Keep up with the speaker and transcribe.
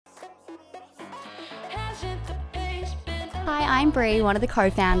Hi, I'm Bree, one of the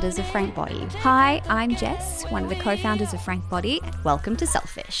co-founders of Frank Body. Hi, I'm Jess, one of the co-founders of Frank Body. Welcome to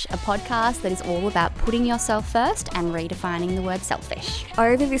Selfish, a podcast that is all about putting yourself first and redefining the word selfish.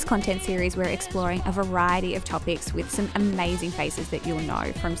 Over this content series, we're exploring a variety of topics with some amazing faces that you'll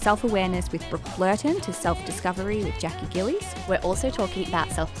know, from self-awareness with Brooke Blurton to self-discovery with Jackie Gillies. We're also talking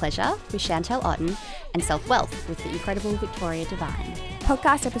about self-pleasure with Chantel Otten and self-wealth with the incredible Victoria Devine.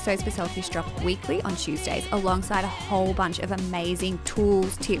 Podcast episodes for Selfish drop weekly on Tuesdays, alongside a whole bunch of amazing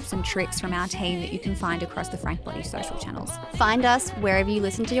tools, tips and tricks from our team that you can find across the Frank Body social channels. Find us wherever you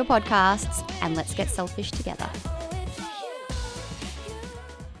listen to your podcasts, and let's get selfish together.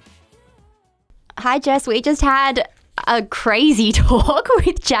 Hi Jess, we just had a crazy talk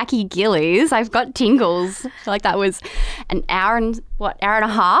with Jackie Gillies. I've got tingles. I feel like that was an hour and a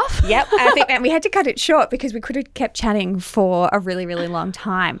half? Yep, I think, and we had to cut it short because we could have kept chatting for a really, really long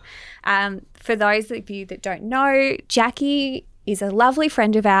time. For those of you that don't know, Jackie is a lovely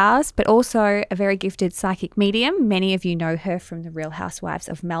friend of ours, but also a very gifted psychic medium. Many of you know her from the Real Housewives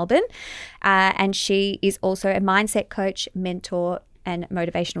of Melbourne. And she is also a mindset coach, mentor, and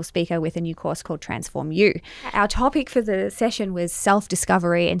motivational speaker with a new course called Transform You. Our topic for the session was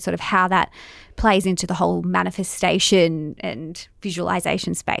self-discovery and sort of how that plays into the whole manifestation and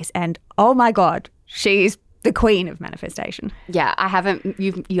visualization space. And oh my God, she's the queen of manifestation. Yeah,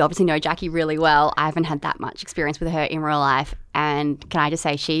 you obviously know Jackie really well. I haven't had that much experience with her in real life. And can I just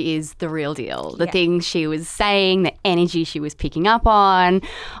say, she is the real deal. The things she was saying, the energy she was picking up on.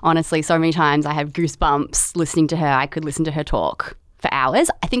 Honestly, so many times I have goosebumps listening to her. I could listen to her talk for hours.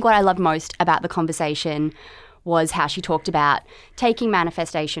 I think what I loved most about the conversation was how she talked about taking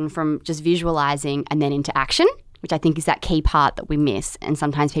manifestation from just visualizing and then into action, which I think is that key part that we miss. And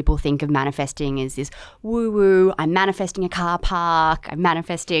sometimes people think of manifesting as this woo-woo, I'm manifesting a car park, I'm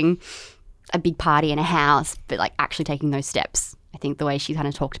manifesting a big party in a house, but like actually taking those steps. I think the way she kind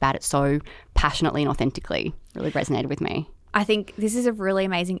of talked about it so passionately and authentically really resonated with me. I think this is a really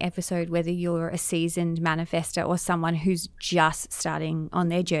amazing episode, whether you're a seasoned manifestor or someone who's just starting on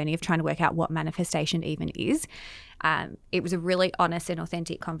their journey of trying to work out what manifestation even is. It was a really honest and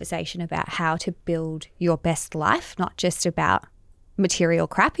authentic conversation about how to build your best life, not just about material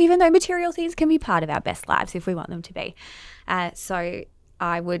crap, even though material things can be part of our best lives if we want them to be. So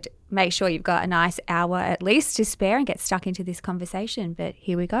I would make sure you've got a nice hour at least to spare and get stuck into this conversation. But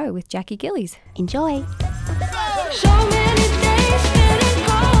here we go with Jackie Gillies. Enjoy. So many days getting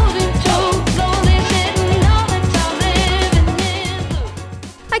cold and too lonely, sitting all the time living in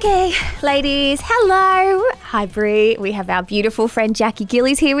blue. Okay, ladies, hello. Hi, Bree. We have our beautiful friend Jackie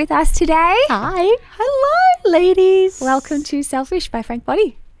Gillies here with us today. Hi. Hello, ladies. Welcome to Selfish by Frank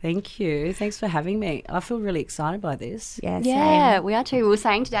Body. Thank you. Thanks for having me. I feel really excited by this. Yeah, Yeah, we are too. We were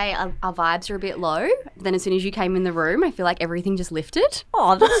saying today our vibes are a bit low. Then as soon as you came in the room, I feel like everything just lifted.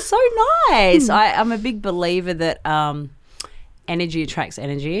 Oh, that's so nice. I'm a big believer that energy attracts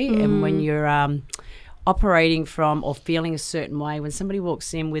energy. And when you're operating from or feeling a certain way, when somebody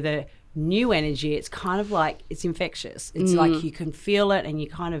walks in with a new energy, it's kind of like it's infectious. It's like you can feel it and you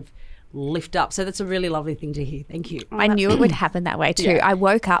kind of lift up. So that's a really lovely thing to hear. Thank you. I knew it would happen that way too. Yeah. I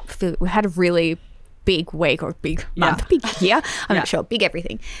woke up, we had a really big week or big month, big year. I'm not sure, big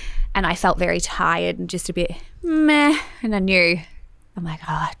everything. And I felt very tired and just a bit meh. And I knew, I'm like,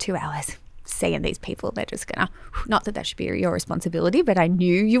 2 hours seeing these people, they're just gonna, not that should be your responsibility, but I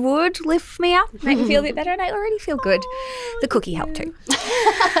knew you would lift me up, make me feel a bit better, and I already feel good. The cookie helped too.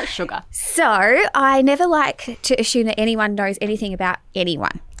 Sugar. So I never like to assume that anyone knows anything about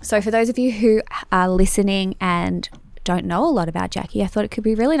anyone. So for those of you who are listening and don't know a lot about Jackie, I thought it could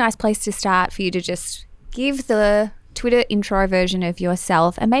be a really nice place to start for you to just give the Twitter intro version of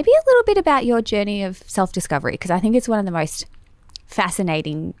yourself and maybe a little bit about your journey of self-discovery, because I think it's one of the most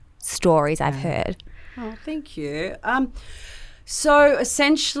fascinating stories I've heard. Oh, thank you. So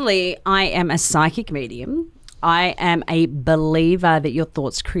essentially, I am a psychic medium. I am a believer that your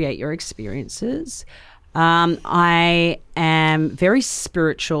thoughts create your experiences. I am very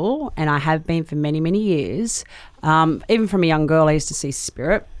spiritual, and I have been for many, many years. Even from a young girl, I used to see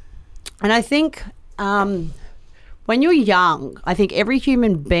spirit. And I think when you're young, I think every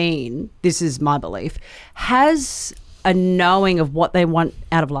human being, this is my belief, has a knowing of what they want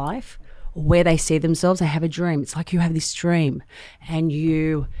out of life, where they see themselves. They have a dream. It's like you have this dream and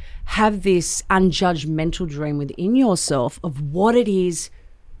you have this unjudgmental dream within yourself of what it is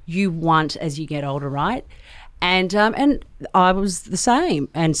you want as you get older, right? And I was the same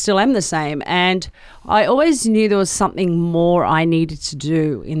and still am the same. And I always knew there was something more I needed to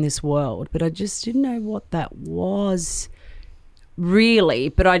do in this world, but I just didn't know what that was really.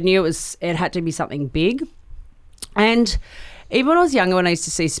 But I knew it had to be something big. And even when I was younger, when I used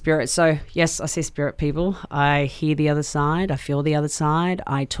to see spirits, so yes, I see spirit people. I hear the other side. I feel the other side.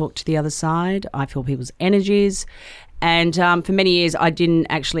 I talk to the other side. I feel people's energies. And for many years, I didn't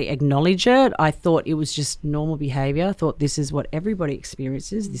actually acknowledge it. I thought it was just normal behavior. I thought this is what everybody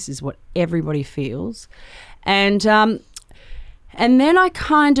experiences. This is what everybody feels. And then I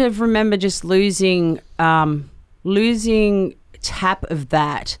kind of remember just losing tap of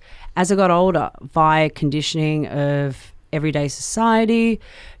that as I got older via conditioning of everyday society,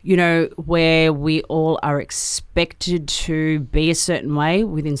 you know, where we all are expected to be a certain way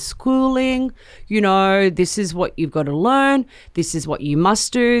within schooling. You know, this is what you've got to learn. This is what you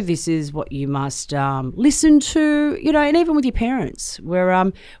must do. This is what you must listen to, you know, and even with your parents, where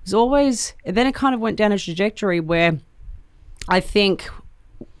it was always, and then it kind of went down a trajectory where I think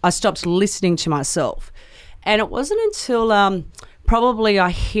I stopped listening to myself. And it wasn't until probably I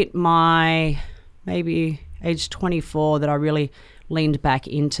hit my maybe age 24 that I really leaned back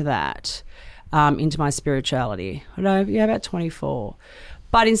into that, into my spirituality. I don't know, yeah, about 24.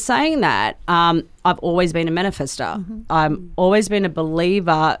 But in saying that, I've always been a manifester. Mm-hmm. I've always been a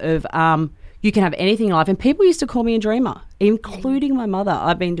believer of you can have anything in life. And people used to call me a dreamer, including my mother.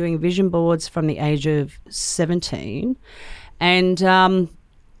 I've been doing vision boards from the age of 17. And I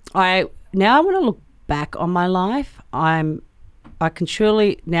want to look back on my life. I can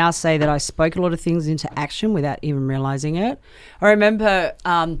truly now say that I spoke a lot of things into action without even realising it. I remember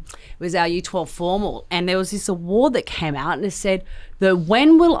it was our Year 12 formal, and there was this award that came out, and it said the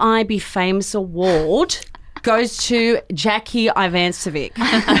When Will I Be Famous award goes to Jackie Ivancevic.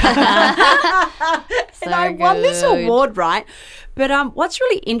 And I won this award, right? But what's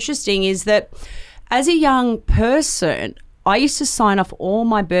really interesting is that as a young person, I used to sign off all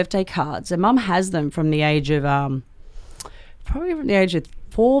my birthday cards, and Mum has them from the age of probably from the age of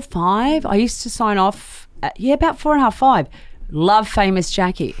 4 or 5. I used to sign off about 4.5, 5. Love famous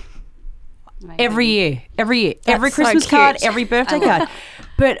Jackie. Every year, every Christmas card, every birthday card.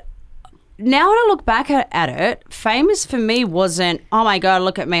 But now when I look back at it, famous for me wasn't, oh my God,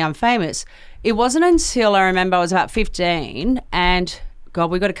 look at me, I'm famous. It wasn't until I remember I was about 15 and God,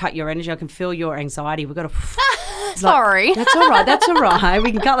 we've got to cut your energy. I can feel your anxiety. We've got to. Sorry. That's all right. That's all right.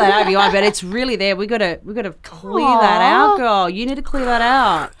 We can cut that out if you want, but it's really there. We got to clear that out, girl. You need to clear that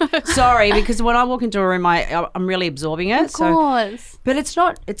out. Sorry, because when I walk into a room, I'm really absorbing it. Of course. But it's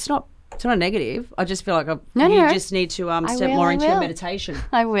not negative. I just feel like you just need to step more into your meditation.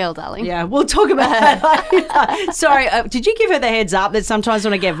 I will, darling. Yeah, we'll talk about that. Sorry, did you give her the heads up that sometimes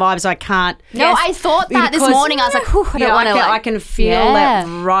when I get vibes, I can't? No, I thought that this morning. I was like, I don't want to. I can feel that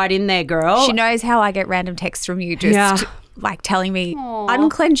right in there, girl. She knows how I get random texts from you just like telling me,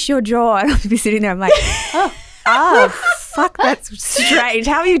 unclench your jaw. And I'll be sitting there, I'm like, fuck, that's strange.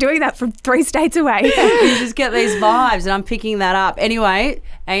 How are you doing that from 3 states away? You just get these vibes and I'm picking that up. Anyway,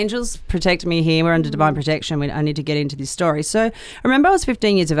 angels protect me here. We're under divine protection. I need to get into this story. So I remember I was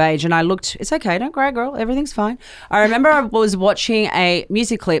 15 years of age and I looked, it's okay, don't cry, girl. Everything's fine. I remember I was watching a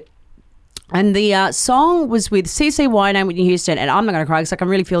music clip and the song was with CeCe Winans and Whitney Houston, and I'm not going to cry because I can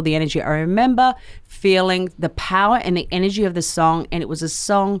really feel the energy. I remember feeling the power and the energy of the song, and it was a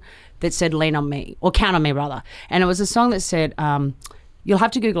song that said lean on me, or count on me rather. And it was a song that said, you'll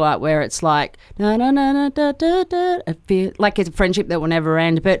have to Google it, where it's like, na, na, na, na, da, da, da, like it's a friendship that will never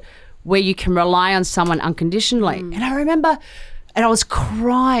end, but where you can rely on someone unconditionally. And I remember, and I was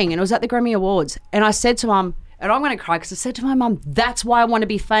crying, and it was at the Grammy Awards, and I said to Mum, and I'm going to cry because I said to my mum, that's why I want to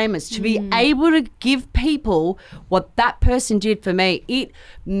be famous, to be able to give people what that person did for me. It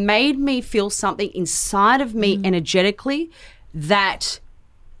made me feel something inside of me energetically that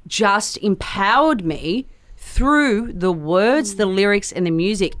just empowered me through the words, the lyrics and the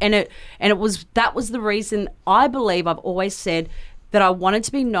music. And that was the reason I believe I've always said that I wanted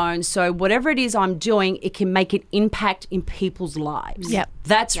to be known. So whatever it is I'm doing, it can make an impact in people's lives. Yep.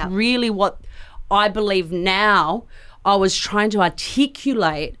 That's really what I believe now. I was trying to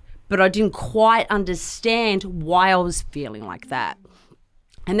articulate, but I didn't quite understand why I was feeling like that.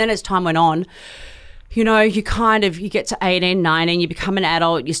 And then as time went on, you know, you get to 18, 19, you become an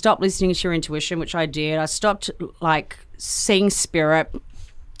adult, you stop listening to your intuition, which I did. I stopped like seeing spirit.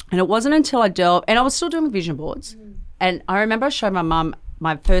 And it wasn't until I delved, and I was still doing vision boards. And I remember I showed my mum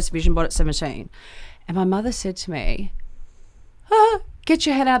my first vision board at 17. And my mother said to me, get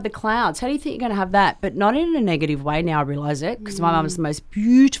your head out of the clouds. How do you think you're going to have that? But not in a negative way. Now I realise it, because my mum is the most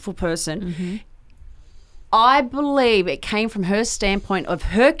beautiful person. I believe it came from her standpoint of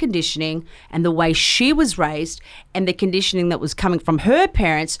her conditioning and the way she was raised and the conditioning that was coming from her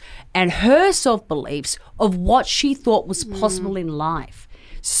parents and her self-beliefs of what she thought was possible in life.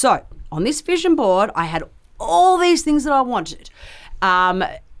 So on this vision board, I had all these things that I wanted.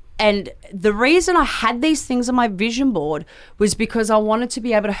 And the reason I had these things on my vision board was because I wanted to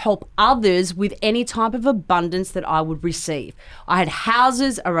be able to help others with any type of abundance that I would receive. I had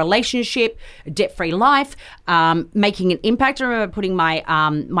houses, a relationship, a debt-free life, making an impact. I remember putting my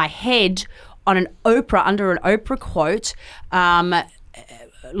my head on under an Oprah quote,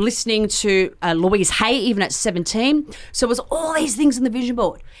 listening to Louise Hay even at 17. So it was all these things in the vision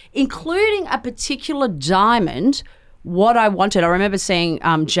board, including a particular diamond, what I wanted. I remember seeing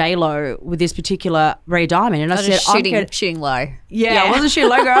J-Lo with this particular rare diamond, and I said, shooting low. Yeah, I wasn't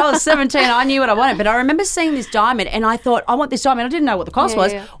shooting low, girl. I was 17. I knew what I wanted. But I remember seeing this diamond, and I thought, I want this diamond. I didn't know what the cost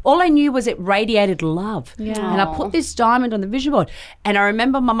was. Yeah. All I knew was it radiated love. Yeah. And I put this diamond on the vision board. And I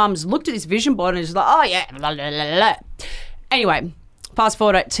remember my mum's looked at this vision board and was like, oh, yeah, blah, blah, blah, blah. Anyway, fast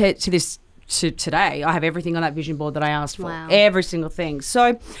forward to today. I have everything on that vision board that I asked for. Wow. Every single thing.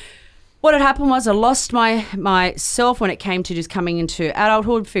 So what had happened was I lost myself when it came to just coming into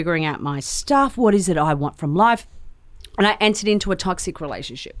adulthood, figuring out my stuff. What is it I want from life? And I entered into a toxic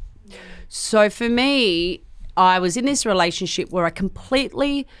relationship. So for me, I was in this relationship where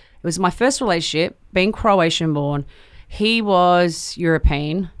it was my first relationship, being Croatian born. He was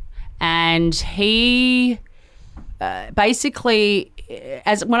European, and he basically,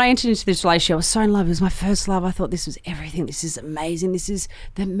 when I entered into this relationship, I was so in love. It was my first love. I thought this was everything. This is amazing. This is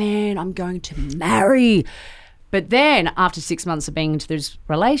the man I'm going to marry. But then after 6 months of being into this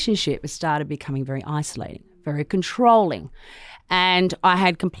relationship, it started becoming very isolating, very controlling. And I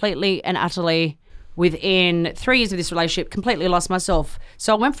had completely and utterly, within 3 years of this relationship, completely lost myself.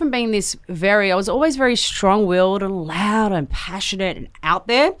 So I went from being I was always very strong-willed and loud and passionate and out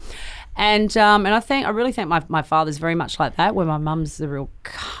there. And I really think my father's very much like that, where my mum's the real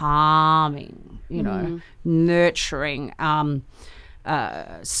calming, nurturing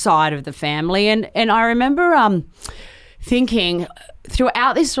side of the family. And I remember thinking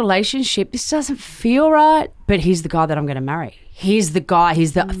throughout this relationship, this doesn't feel right, but he's the guy that I'm going to marry. He's the guy.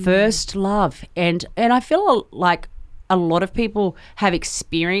 He's the first love. And I feel like a lot of people have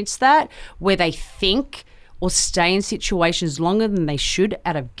experienced that, where they think or stay in situations longer than they should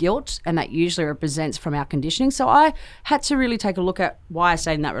out of guilt, and that usually represents from our conditioning. So I had to really take a look at why I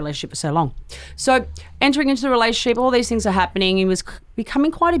stayed in that relationship for so long. So entering into the relationship, all these things are happening. He was becoming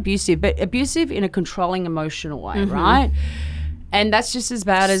quite abusive, but abusive in a controlling, emotional way, right? And that's just as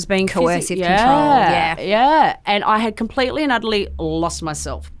bad as being Coercive control. control, Yeah. And I had completely and utterly lost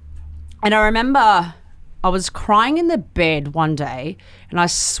myself. And I remember I was crying in the bed one day, and I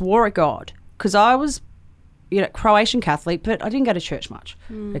swore at God, because I was Croatian Catholic, but I didn't go to church much.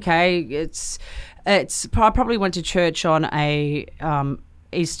 Okay, I probably went to church on a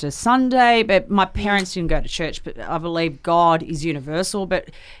Easter Sunday, but my parents didn't go to church. But I believe God is universal, but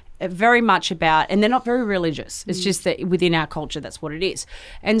very much about, and they're not very religious. It's just that within our culture, that's what it is.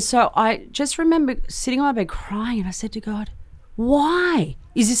 And so I just remember sitting on my bed crying, and I said to God, why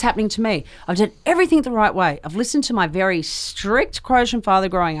is this happening to me? I've done everything the right way. I've listened to my very strict Croatian father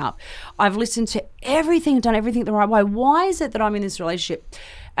growing up. I've listened to everything, done everything the right way. Why is it that I'm in this relationship?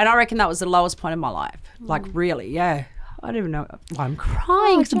 And I reckon that was the lowest point of my life. Like, really, yeah. I don't even know why I'm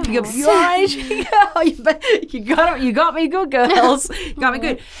crying. Because I'm picking up your age. You got me good, girls. You got me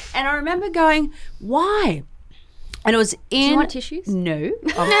good. And I remember going, why? And it was in... Do you want tissues? No,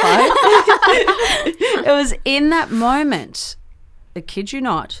 I'm fine. It was in that moment, I kid you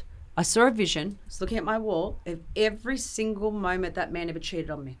not, I saw a vision. I was looking at my wall of every single moment that man ever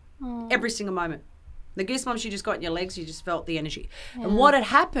cheated on me. Every single moment. The goosebumps you just got in your legs, you just felt the energy. Yeah. And what had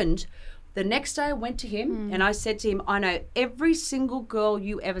happened, the next day I went to him and I said to him, I know every single girl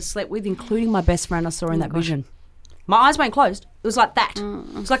you ever slept with, including my best friend I saw in that vision. My eyes weren't closed. It was like that.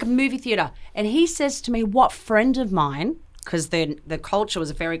 It was like a movie theatre. And he says to me, what friend of mine, because the culture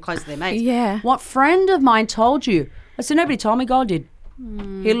was very close to their mates. Yeah. What friend of mine told you? I said, nobody told me, God did.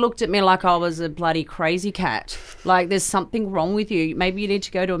 He looked at me like I was a bloody crazy cat. Like, there's something wrong with you. Maybe you need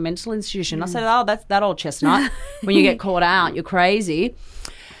to go to a mental institution. I said, oh, that's that old chestnut. When you get caught out, you're crazy.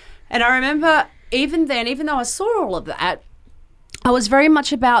 And I remember even then, even though I saw all of that, I was very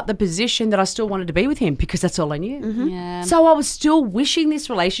much about the position that I still wanted to be with him, because that's all I knew. Yeah. So I was still wishing this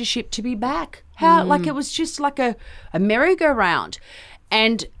relationship to be back. Like, it was just like a merry-go-round.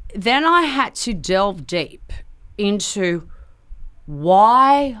 And then I had to delve deep into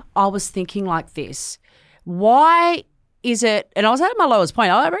why I was thinking like this. Why is it, and I was at my lowest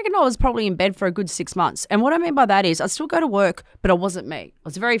point. I reckon I was probably in bed for a good 6 months. And what I mean by that is I still go to work, but I wasn't me. I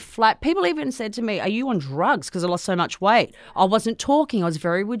was very flat. People even said to me, are you on drugs? Because I lost so much weight. I wasn't talking. I was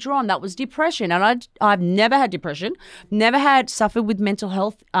very withdrawn. That was depression. And I've never had depression, never had suffered with mental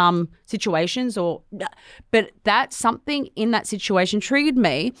health situations but that something in that situation triggered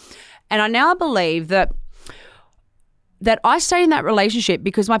me. And I now believe that I stayed in that relationship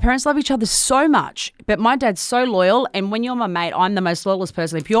because my parents love each other so much, but my dad's so loyal. And when you're my mate, I'm the most loyalist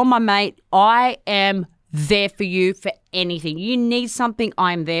person. If you're my mate, I am there for you for anything. You need something,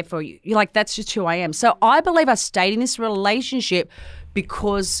 I'm there for you. You're like, that's just who I am. So I believe I stayed in this relationship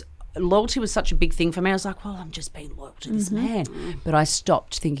because loyalty was such a big thing for me. I was like, well, I'm just being loyal to this man. But I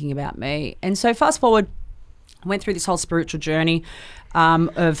stopped thinking about me. And so fast forward, I went through this whole spiritual journey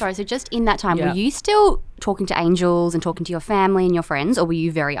Sorry, so just in that time, were you still talking to angels and talking to your family and your friends, or were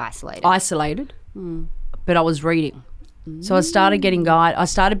you very isolated? Isolated, but I was reading. So I started getting I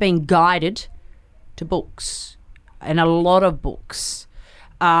started being guided to books, and a lot of books.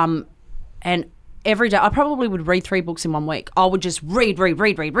 And every day, I probably would read 3 books in 1 week. I would just read,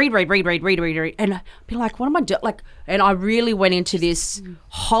 and I'd be like, what am I doing? Like, and I really went into this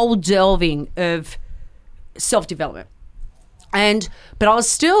whole delving of self-development. But I was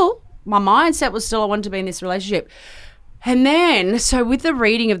still, my mindset was still I wanted to be in this relationship. And then, so with the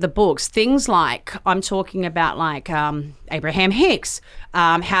reading of the books, things like, I'm talking about like Abraham Hicks,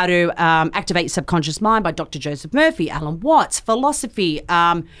 How to Activate Your Subconscious Mind by Dr. Joseph Murphy, Alan Watts, philosophy,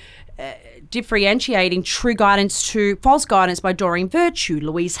 differentiating true guidance to false guidance by Doreen Virtue,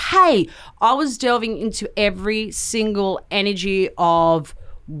 Louise Hay. I was delving into every single energy of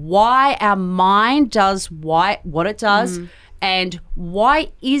why our mind does what it does. And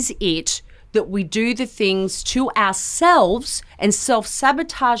why is it that we do the things to ourselves and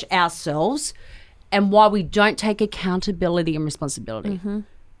self-sabotage ourselves, and why we don't take accountability and responsibility?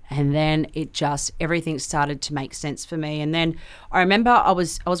 And then everything started to make sense for me. And then I remember I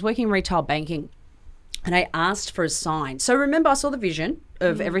was working in retail banking, and I asked for a sign. So remember, I saw the vision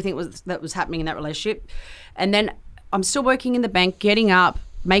of everything that was happening in that relationship. And then I'm still working in the bank, getting up,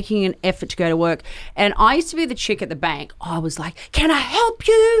 making an effort to go to work. And I used to be the chick at the bank. I was like, can I help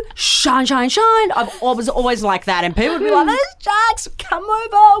you? Shine, shine, shine. I was always like that. And people would be like, there's Jax, come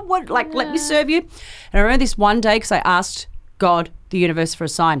over. Let me serve you. And I remember this one day because I asked God, the universe, for a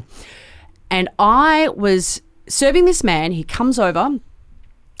sign. And I was serving this man. He comes over,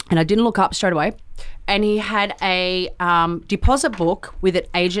 and I didn't look up straight away. And he had a deposit book with an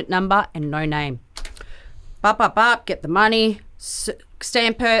agent number and no name. Get the money,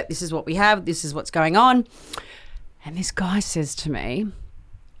 stamp it, this is what we have, this is what's going on. And this guy says to me,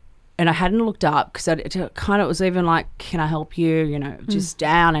 and I hadn't looked up because it kind of was even like, can I help you, just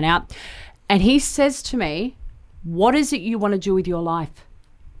down and out. And he says to me, what is it you want to do with your life?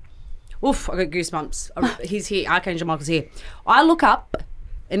 Oof, I got goosebumps. He's here, Archangel Michael's here. I look up,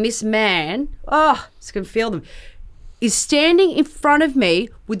 and this man, I can feel them, is standing in front of me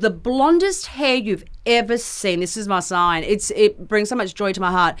with the blondest hair you've ever seen. This is my sign. It brings so much joy to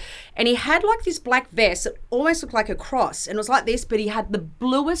my heart. And he had like this black vest that almost looked like a cross, and it was like this, but he had the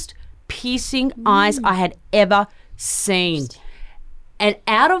bluest piercing eyes I had ever seen. And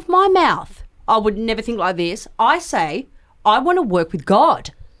out of my mouth, I would never think like this, I say, I want to work with God.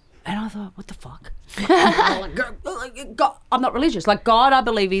 And I thought, what the fuck? God, I'm not religious. Like, God, I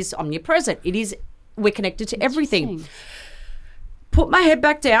believe, is omnipresent. We're connected to everything. Put my head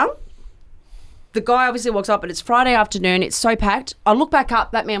back down. The guy obviously walks up, and it's Friday afternoon. It's so packed. I look back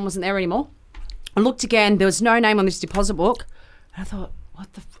up. That man wasn't there anymore. I looked again. There was no name on this deposit book. And I thought,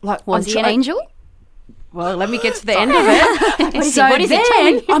 what the... Was he an angel? Well, let me get to the end of it. What is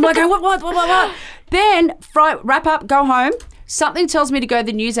it? I'm like, what? Then wrap up, go home. Something tells me to go to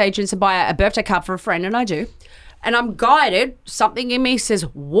the newsagents and buy a birthday card for a friend, and I do. And I'm guided. Something in me says,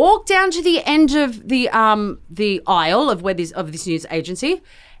 walk down to the end of the aisle of this news agency,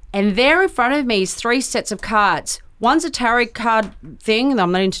 and there in front of me is 3 sets of cards. One's a tarot card thing, and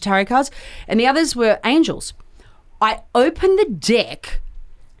I'm not into tarot cards, and the others were angels. I opened the deck,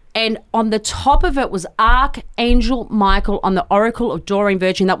 and on the top of it was Archangel Michael on the Oracle of Doreen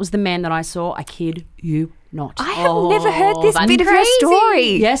Virtue. That was the man that I saw. I kid you not. I have never heard this that's bit of your crazy.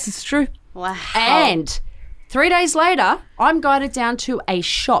 story. Yes, it's true. Wow. And 3 days later, I'm guided down to a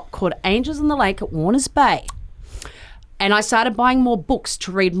shop called Angels on the Lake at Warners Bay. And I started buying more books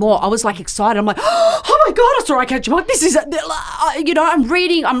to read more. I was like excited. I'm like, oh my God, I saw Archangel Michael. This is, I'm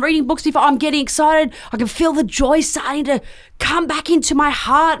reading books before. I'm getting excited. I can feel the joy starting to come back into my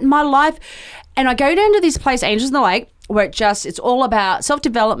heart and my life. And I go down to this place, Angels in the Lake, where it's all about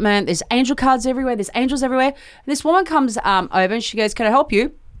self-development. There's angel cards everywhere. There's angels everywhere. And this woman comes over and she goes, "Can I help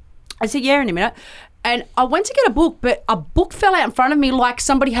you?" I said, "Yeah, in a minute." And I went to get a book, but a book fell out in front of me like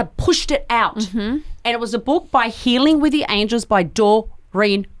somebody had pushed it out. Mm-hmm. And it was a book by Healing with the Angels by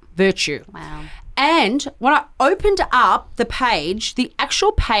Doreen Virtue. Wow. And when I opened up the page, the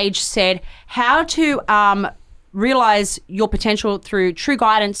actual page said how to realize your potential through true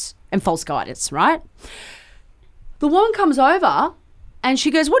guidance and false guidance, right? The woman comes over and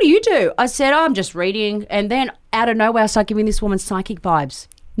she goes, "What do you do?" I said, "Oh, I'm just reading." And then out of nowhere, I start giving this woman psychic vibes.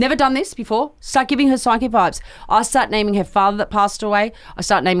 Never done this before. Start giving her psychic vibes. I start naming her father that passed away. I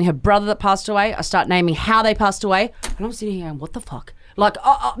start naming her brother that passed away. I start naming how they passed away. And I'm sitting here going, what the fuck? Like,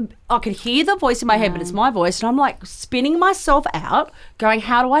 I could hear the voice in my head, but it's my voice. And I'm like spinning myself out going,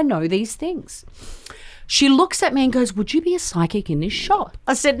 how do I know these things? She looks at me and goes, "Would you be a psychic in this shop?"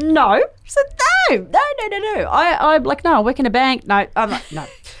 I said, "No." She said, No. I'm like, "No, I work in a bank." No, I'm like, no.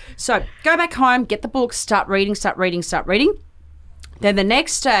 So go back home, get the book, start reading. Then the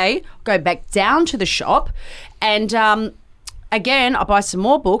next day, go back down to the shop and again, I buy some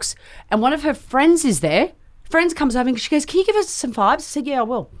more books and one of her friends is there. Friend comes over and she goes, "Can you give us some vibes?" I said, "Yeah, I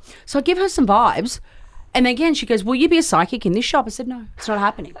will." So I give her some vibes and then again she goes, "Will you be a psychic in this shop?" I said, "No, it's not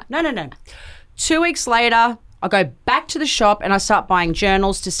happening." No. 2 weeks later, I go back to the shop and I start buying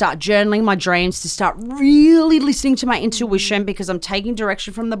journals to start journaling my dreams, to start really listening to my intuition because I'm taking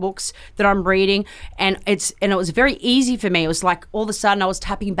direction from the books that I'm reading. And it was very easy for me. It was like all of a sudden I was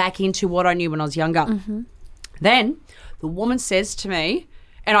tapping back into what I knew when I was younger. Mm-hmm. Then the woman says to me,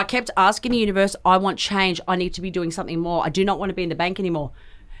 and I kept asking the universe, "I want change. I need to be doing something more. I do not want to be in the bank anymore."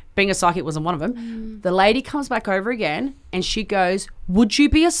 Being a psychic wasn't one of them. The lady comes back over again and she goes, "Would you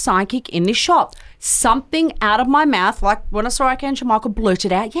be a psychic in this shop?" Something out of my mouth, like when I saw Archangel Michael,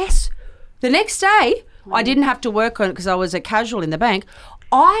 blurted out, "Yes." The next day, I didn't have to work on it because I was a casual in the bank.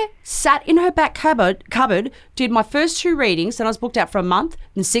 I sat in her back cupboard, did my first 2 readings, then I was booked out for a month,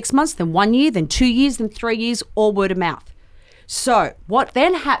 then 6 months, then 1 year, then 2 years, then 3 years, all word of mouth. So what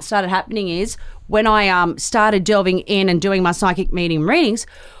then started happening is when I started delving in and doing my psychic medium readings,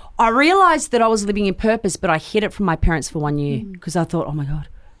 I realised that I was living in purpose, but I hid it from my parents for 1 year because I thought, oh my God,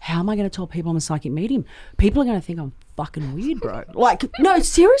 how am I going to tell people I'm a psychic medium? People are going to think I'm fucking weird, bro. Like, no,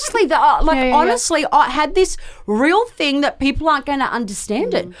 seriously, honestly, I had this real thing that people aren't going to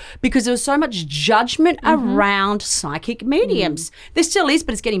understand it because there was so much judgment around psychic mediums. There still is,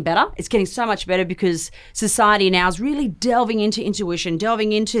 but it's getting better. It's getting so much better because society now is really delving into intuition,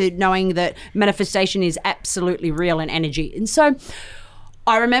 delving into knowing that manifestation is absolutely real and energy. And so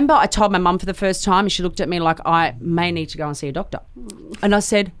I remember I told my mum for the first time and she looked at me like I may need to go and see a doctor. And I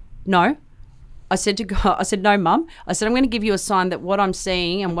said, no. I said to God, I said, no, Mum. I said, I'm going to give you a sign that what I'm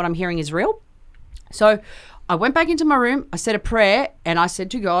seeing and what I'm hearing is real. So I went back into my room. I said a prayer and I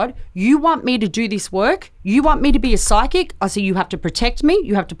said to God, you want me to do this work? You want me to be a psychic? I said, you have to protect me.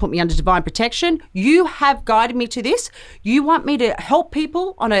 You have to put me under divine protection. You have guided me to this. You want me to help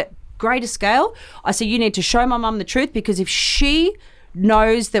people on a greater scale. I said, you need to show my mum the truth because if she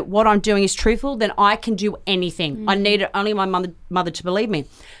knows that what I'm doing is truthful, then I can do anything. I needed only my mother to believe me.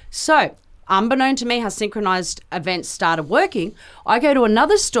 So unbeknown to me how synchronized events started working, I go to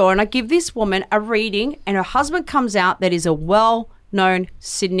another store and I give this woman a reading and her husband comes out that is a well-known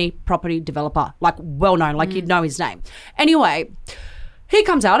Sydney property developer, like well-known, like you'd know his name. Anyway, he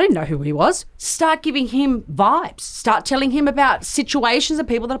comes out, I didn't know who he was, start giving him vibes, start telling him about situations of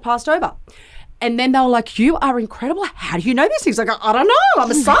people that have passed over. And then they were like, you are incredible. How do you know this? He's like, I don't know.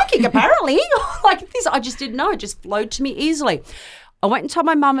 I'm a psychic, apparently. Like this, I just didn't know. It just flowed to me easily. I went and told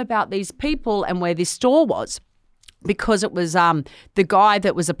my mum about these people and where this store was because it was the guy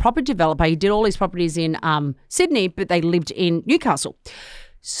that was a property developer. He did all his properties in Sydney, but they lived in Newcastle.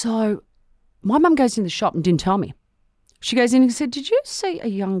 So my mum goes in the shop and didn't tell me. She goes in and said, did you see a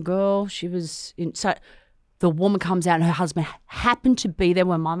young girl? She was in... So the woman comes out and her husband happened to be there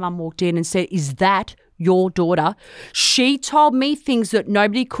when my mum walked in and said, is that your daughter? She told me things that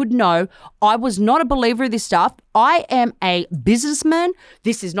nobody could know. I was not a believer of this stuff. I am a businessman.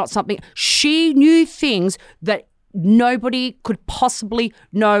 This is not something. She knew things that nobody could possibly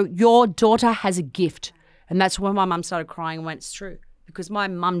know. Your daughter has a gift. And that's when my mum started crying and went, it's true. Because my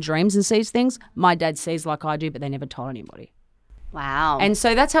mum dreams and sees things. My dad sees like I do, but they never told anybody. Wow. And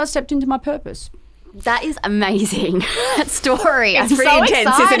so that's how I stepped into my purpose. That is amazing. That story. It's I'm pretty so intense,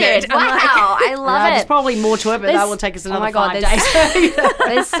 excited. isn't it? Wow, I love There's it. probably more to it, but that will take us another 5 days.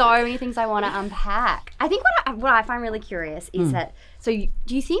 There's so many things I want to unpack. I think what I find really curious is that, so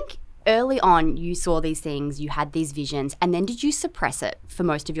do you think early on, you saw these things, you had these visions, and then did you suppress it for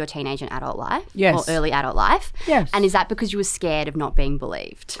most of your teenage and adult life? Yes. Or early adult life? Yes. And is that because you were scared of not being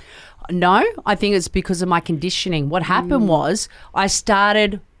believed? No, I think it's because of my conditioning. What happened was I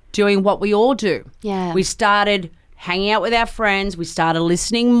started doing what we all do. Yeah. We started hanging out with our friends. We started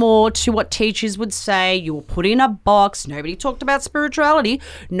listening more to what teachers would say. You were put in a box. Nobody talked about spirituality.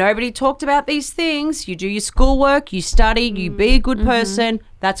 Nobody talked about these things. You do your schoolwork, you study, you be a good person.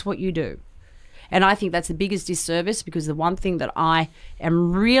 That's what you do. And I think that's the biggest disservice, because the one thing that I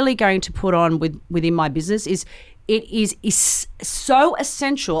am really going to put on within my business is it is so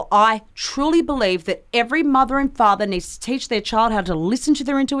essential. I truly believe that every mother and father needs to teach their child how to listen to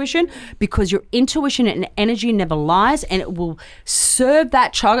their intuition, because your intuition and energy never lies, and it will serve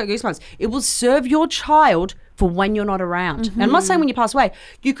that child. I got goosebumps. It will serve your child for when you're not around. And I'm not saying when you pass away.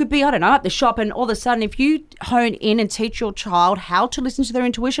 You could be, I don't know, at the shop, and all of a sudden, if you hone in and teach your child how to listen to their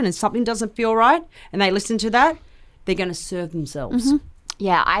intuition and something doesn't feel right and they listen to that, they're going to serve themselves.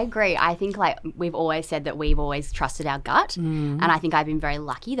 Yeah, I agree. I think like we've always said that we've always trusted our gut. And I think I've been very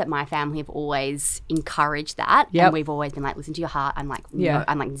lucky that my family have always encouraged that. Yep. And we've always been like, listen to your heart. I'm like, Yeah. no,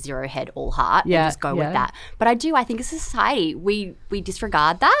 I'm like zero head, all heart. Yeah, And just go yeah. with that. But I think as a society, we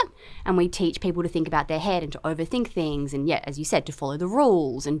disregard that, and we teach people to think about their head and to overthink things. And yet, as you said, to follow the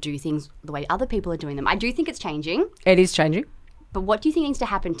rules and do things the way other people are doing them. I do think it's changing. It is changing. But what do you think needs to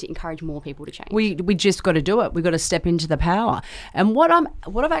happen to encourage more people to change? We just got to do it. We've got to step into the power. And what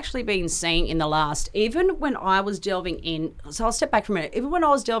I've actually been seeing in the last, even when I was delving in, so I'll step back for a minute. Even when I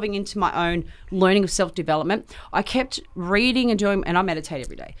was delving into my own learning of self-development, I kept reading and doing, and I meditate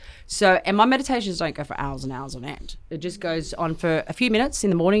every day. So, and my meditations don't go for hours and hours on end. It just goes on for a few minutes in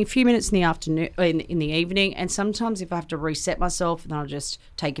the morning, a few minutes in the afternoon, in the evening, and sometimes if I have to reset myself, then I'll just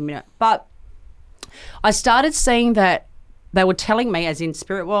take a minute. But I started seeing that they were telling me, as in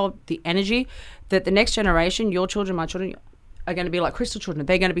spirit world, the energy, that the next generation, your children, my children, are going to be like crystal children.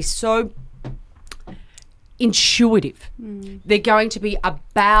 They're going to be so intuitive. They're going to be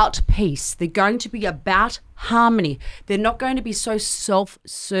about peace. They're going to be about harmony. They're not going to be so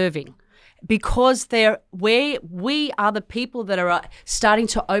self-serving, because we are the people that are starting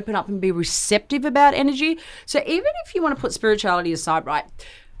to open up and be receptive about energy. So even if you want to put spirituality aside, right,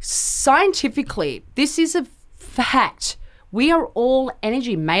 scientifically, this is a fact. We are all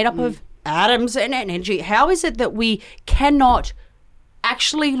energy, made up of atoms and energy. How is it that we cannot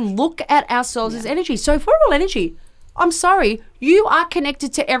actually look at ourselves as energy? So if we're all energy, I'm sorry, you are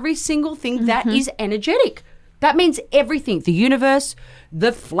connected to every single thing that is energetic. That means everything, the universe,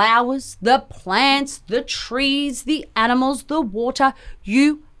 the flowers, the plants, the trees, the animals, the water.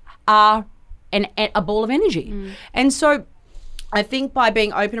 You are a ball of energy. And so I think by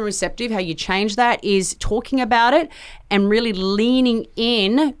being open and receptive, how you change that is talking about it and really leaning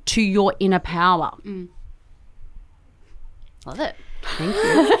in to your inner power. Love it. Thank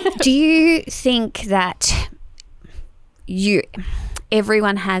you. Do you think that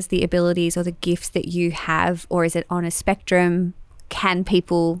everyone has the abilities or the gifts that you have, or is it on a spectrum? Can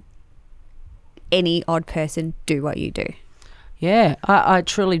people, any odd person, do what you do? Yeah, I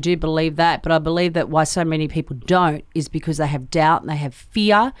truly do believe that. But I believe that why so many people don't is because they have doubt and they have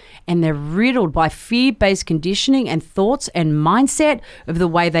fear, and they're riddled by fear-based conditioning and thoughts and mindset of the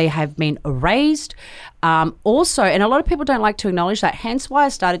way they have been raised. Also, and a lot of people don't like to acknowledge that, hence why I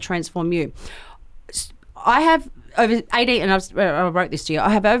started Transform You. I have over 18, and I wrote this to you, I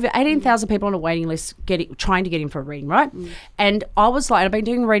have over 18,000 people on a waiting list trying to get in for a reading, right? And I was like, I've been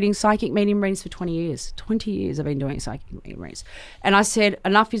doing readings, psychic medium readings for 20 years. 20 years I've been doing psychic medium readings. And I said,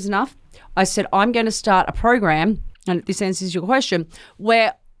 enough is enough. I said, I'm going to start a program, and this answers your question,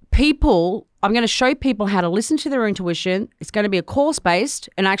 where I'm going to show people how to listen to their intuition. It's going to be a course-based,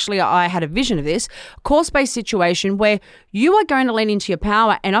 and actually I had a vision of this, course-based situation where you are going to lean into your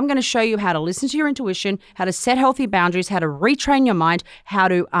power, and I'm going to show you how to listen to your intuition, how to set healthy boundaries, how to retrain your mind, how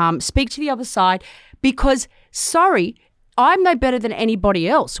to speak to the other side, because, sorry, I'm no better than anybody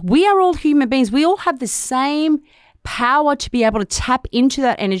else. We are all human beings. We all have the same power to be able to tap into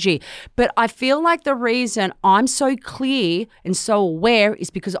that energy. But I feel like the reason I'm so clear and so aware is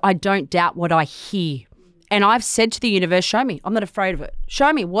because I don't doubt what I hear. And I've said to the universe, show me. I'm not afraid of it.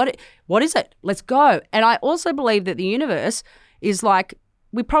 Show me. What is it? Let's go. And I also believe that the universe is like,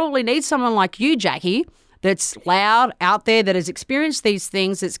 we probably need someone like you, Jackie, that's loud, out there, that has experienced these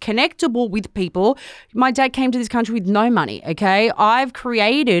things, that's connectable with people. My dad came to this country with no money, okay? I've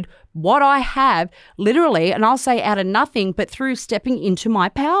created what I have literally, and I'll say out of nothing, but through stepping into my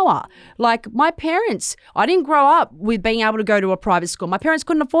power. Like my parents, I didn't grow up with being able to go to a private school. My parents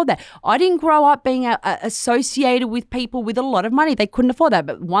couldn't afford that. I didn't grow up being associated with people with a lot of money. They couldn't afford that.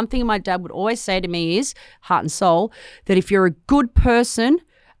 But one thing my dad would always say to me is, heart and soul, that if you're a good person,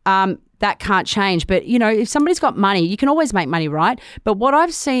 that can't change. But, you know, if somebody's got money, you can always make money, right? But what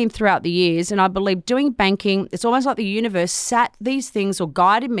I've seen throughout the years, and I believe doing banking, it's almost like the universe sat these things or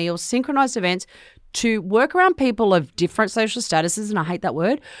guided me or synchronized events to work around people of different social statuses, and I hate that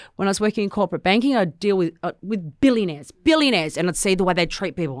word. When I was working in corporate banking, I'd deal with billionaires, and I'd see the way they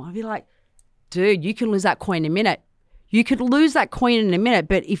treat people. I'd be like, dude, you can lose that coin in a minute. You could lose that coin in a minute,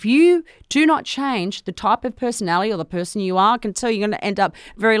 but if you do not change the type of personality or the person you are, I can tell you're going to end up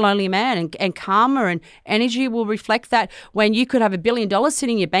a very lonely man, and karma and energy will reflect that. When you could have $1 billion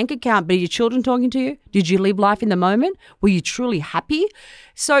sitting in your bank account, but are your children talking to you? Did you live life in the moment? Were you truly happy?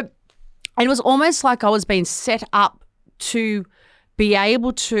 So it was almost like I was being set up to be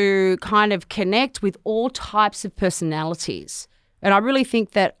able to kind of connect with all types of personalities. And I really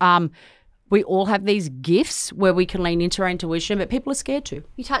think that we all have these gifts where we can lean into our intuition, but people are scared to.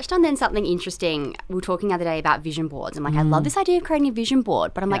 You touched on then something interesting. We were talking the other day about vision boards. I'm like, I love this idea of creating a vision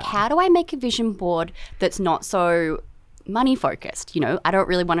board, but I'm like, how do I make a vision board that's not so money focused? You know, I don't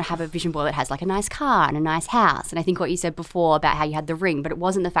really want to have a vision board that has like a nice car and a nice house. And I think what you said before about how you had the ring, but it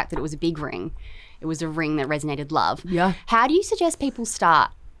wasn't the fact that it was a big ring. It was a ring that resonated love. Yeah. How do you suggest people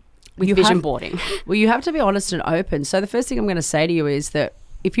start with vision boarding? Well, you have to be honest and open. So the first thing I'm going to say to you is that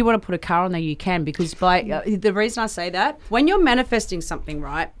if you want to put a car on there, you can, because the reason I say that, when you're manifesting something,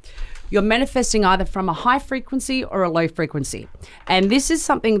 right, you're manifesting either from a high frequency or a low frequency. And this is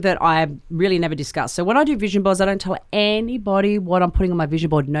something that I really never discussed. So when I do vision boards, I don't tell anybody what I'm putting on my vision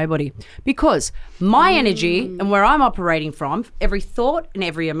board, nobody. Because my energy and where I'm operating from, every thought and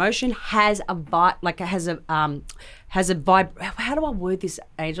every emotion has a how do I word this,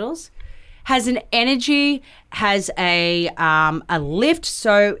 angels? Has an energy, has a lift.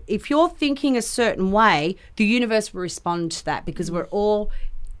 So if you're thinking a certain way, the universe will respond to that, because we're all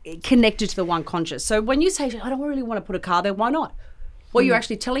connected to the one conscious. So when you say, I don't really want to put a car there, why not? What you're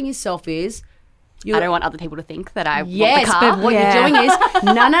actually telling yourself is, I don't want other people to think that I want the car. But what you're doing is,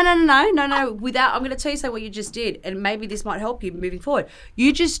 no. Without, I'm going to tell you something what you just did, and maybe this might help you moving forward.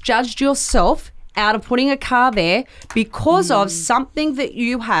 You just judged yourself out of putting a car there because of something that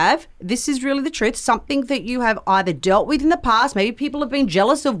you have. This is really the truth. Something that you have either dealt with in the past. Maybe people have been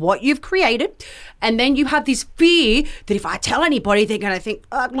jealous of what you've created. And then you have this fear that if I tell anybody, they're going to think,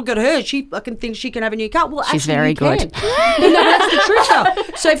 oh, look at her. She fucking thinks she can have a new car. Well, She's actually, very you good. can. No, that's the truth,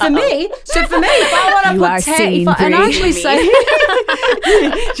 though. So for me, if I want to You are put seen, and I actually Brie.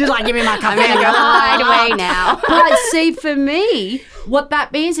 say, she's like, give me my coffee. I'm going to go hide away now. But see, for me, what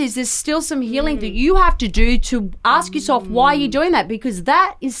that means is there's still some healing that you have to do to ask yourself why you're doing that, because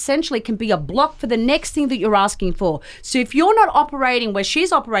that essentially can be a block for the next thing that you're asking for. So if you're not operating where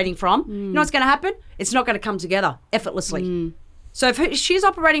she's operating from, you know what's going to happen? It's not going to come together effortlessly. So if she's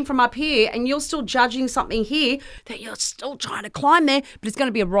operating from up here and you're still judging something here, that you're still trying to climb there, but it's going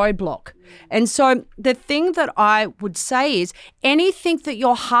to be a roadblock. And so the thing that I would say is anything that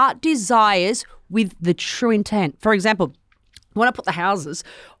your heart desires with the true intent. For example, when I put the houses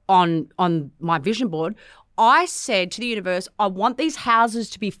on my vision board, I said to the universe, I want these houses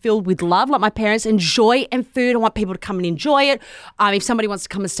to be filled with love, like my parents, and joy and food. I want people to come and enjoy it. If somebody wants to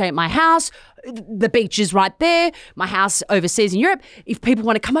come and stay at my house, the beach is right there. My house overseas in Europe. If people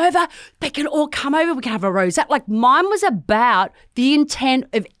want to come over, they can all come over. We can have a rosette. Like mine was about the intent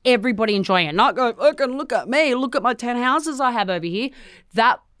of everybody enjoying it. Not go, oh, look at me. Look at my 10 houses I have over here.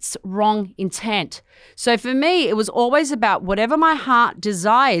 That's wrong intent. So for me, it was always about whatever my heart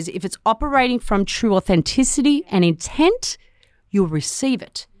desires. If it's operating from true authenticity and intent, you'll receive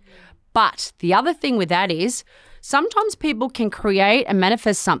it. But the other thing with that is sometimes people can create and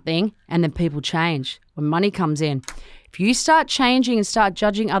manifest something and then people change when money comes in. If you start changing and start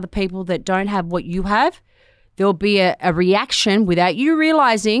judging other people that don't have what you have, there'll be a reaction without you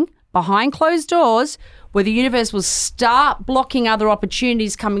realizing behind closed doors where the universe will start blocking other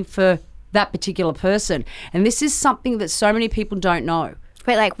opportunities coming for that particular person. And this is something that so many people don't know.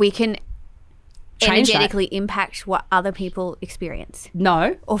 But like we can Change that. energetically impact what other people experience.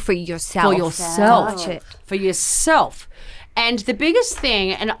 No. Or for yourself. For yourself. Touch it. For yourself. And the biggest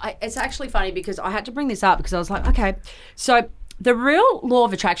thing, and it's actually funny because I had to bring this up because I was like, okay, so the real law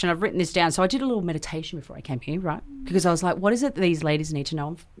of attraction, I've written this down. So I did a little meditation before I came here, right? Because I was like, what is it that these ladies need to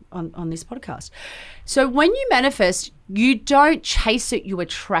know? on this podcast. So when you manifest, you don't chase it, you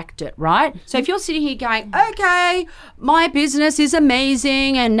attract it, right? So if you're sitting here going, okay, my business is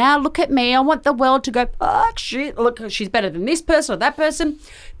amazing and now look at me, I want the world to go, oh shit, look, she's better than this person or that person,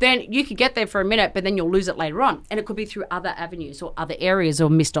 then you could get there for a minute, but then you'll lose it later on. And it could be through other avenues or other areas or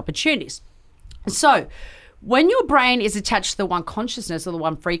missed opportunities. So when your brain is attached to the one consciousness or the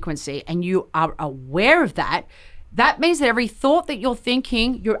one frequency and you are aware of that, that means that every thought that you're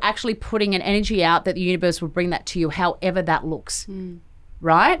thinking, you're actually putting an energy out that the universe will bring that to you, however that looks,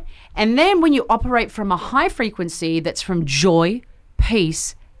 right? And then when you operate from a high frequency that's from joy,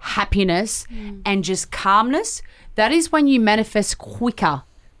 peace, happiness, and just calmness, that is when you manifest quicker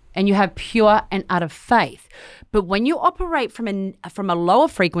and you have pure and utter faith. But when you operate from a lower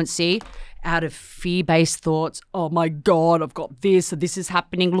frequency, out of fear-based thoughts, oh my God, I've got this, or this is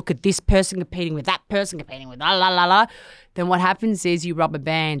happening, look at this person competing with that person, competing with la la la la, then what happens is you rubber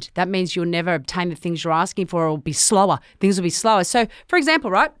band. That means you'll never obtain the things you're asking for, or it'll be slower. Things will be slower. So, for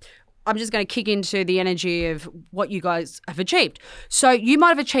example, right, I'm just going to kick into the energy of what you guys have achieved. So you might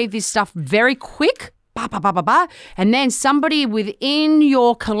have achieved this stuff very quick, and then somebody within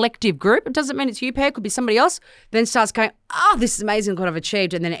your collective group, it doesn't mean it's you, Per, it could be somebody else, then starts going, oh, this is amazing what I've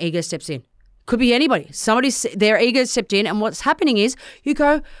achieved, and then an ego steps in. Could be anybody. Their ego stepped in, and what's happening is you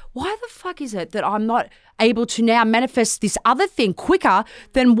go, why the fuck is it that I'm not able to now manifest this other thing quicker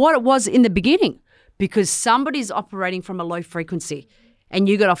than what it was in the beginning? Because somebody's operating from a low frequency, and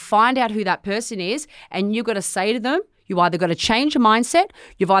you got to find out who that person is, and you got to say to them, you either got to change your mindset,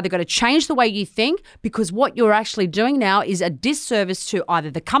 you've either got to change the way you think, because what you're actually doing now is a disservice to either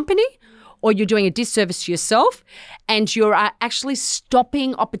the company or you're doing a disservice to yourself, and you're actually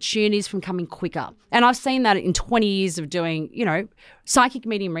stopping opportunities from coming quicker. And I've seen that in 20 years of doing, psychic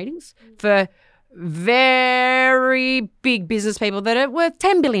medium readings for very big business people that are worth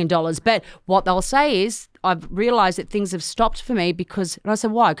 $10 billion. But what they'll say is, I've realized that things have stopped for me because, and I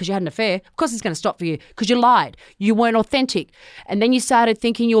said, why? Because you had an affair? Of course it's going to stop for you because you lied. You weren't authentic. And then you started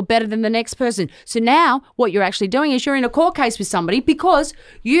thinking you're better than the next person. So now what you're actually doing is you're in a court case with somebody because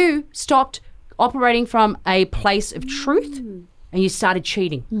you stopped operating from a place of truth and you started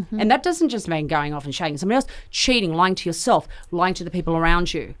cheating. And that doesn't just mean going off and shaking somebody else, cheating, lying to yourself, lying to the people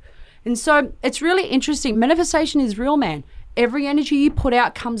around you. And so it's really interesting. Manifestation is real, man. Every energy you put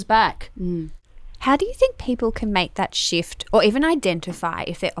out comes back. How do you think people can make that shift or even identify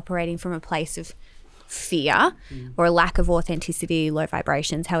if they're operating from a place of fear or a lack of authenticity, low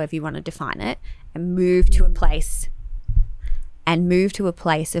vibrations, however you want to define it, and move to a place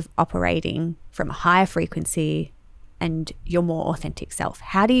of operating from a higher frequency and your more authentic self?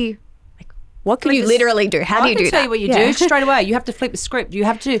 How do you, what can you literally do? How do you do that? I can tell you what you do straight away. You have to flip the script. You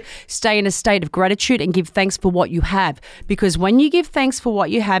have to stay in a state of gratitude and give thanks for what you have. Because when you give thanks for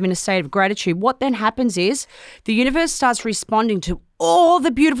what you have in a state of gratitude, what then happens is the universe starts responding to all the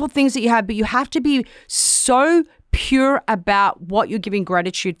beautiful things that you have, but you have to be so pure about what you're giving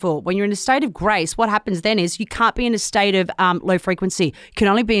gratitude for. When you're in a state of grace, what happens then is you can't be in a state of low frequency. You can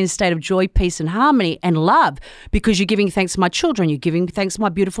only be in a state of joy, peace, and harmony and love because you're giving thanks to my children. You're giving thanks to my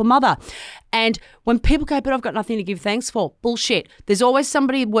beautiful mother. And when people go, but I've got nothing to give thanks for, bullshit. There's always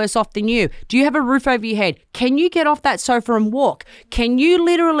somebody worse off than you. Do you have a roof over your head? Can you get off that sofa and walk? Can you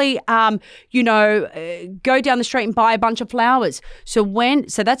literally, go down the street and buy a bunch of flowers? So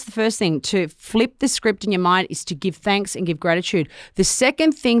that's the first thing, to flip the script in your mind is to give thanks and give gratitude. The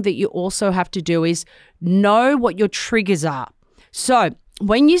second thing that you also have to do is know what your triggers are. So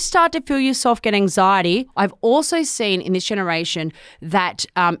when you start to feel yourself get anxiety, I've also seen in this generation that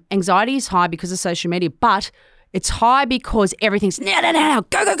anxiety is high because of social media, but it's high because everything's no,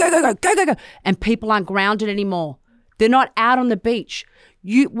 go, and people aren't grounded anymore. They're not out on the beach.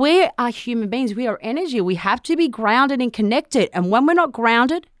 We are human beings. We are energy. We have to be grounded and connected. And when we're not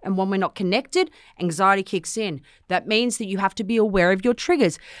grounded and when we're not connected, anxiety kicks in. That means that you have to be aware of your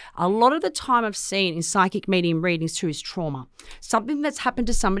triggers. A lot of the time I've seen in psychic medium readings too is trauma. Something that's happened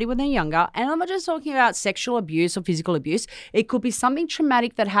to somebody when they're younger. And I'm not just talking about sexual abuse or physical abuse. It could be something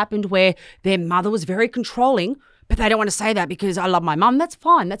traumatic that happened where their mother was very controlling, but they don't want to say that because I love my mum. That's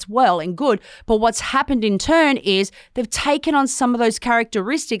fine. That's well and good. But what's happened in turn is they've taken on some of those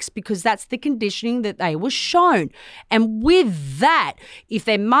characteristics because that's the conditioning that they were shown. And with that, if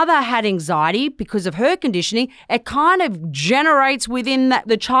their mother had anxiety because of her conditioning, it kind of generates within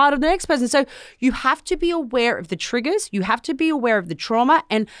the child of the next person. So you have to be aware of the triggers. You have to be aware of the trauma.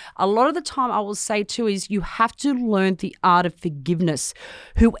 And a lot of the time I will say too is you have to learn the art of forgiveness.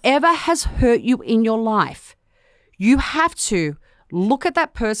 Whoever has hurt you in your life, you have to look at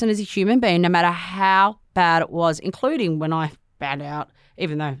that person as a human being, no matter how bad it was, including when I found out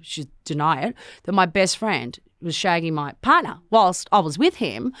even though she deny it, that my best friend was shagging my partner whilst I was with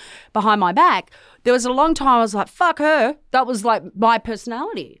him behind my back. There was a long time I was like, fuck her. That was like my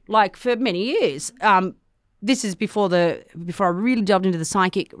personality, like for many years. This is before I really delved into the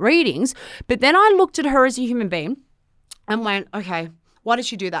psychic readings. But then I looked at her as a human being and went, okay, why did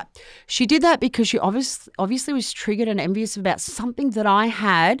she do that? She did that because she obviously was triggered and envious about something that I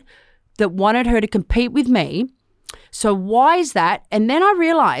had that wanted her to compete with me. So why is that? And then I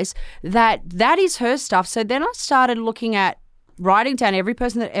realized that is her stuff. So then I started looking at writing down every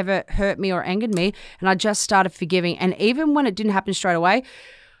person that ever hurt me or angered me, and I just started forgiving. And even when it didn't happen straight away,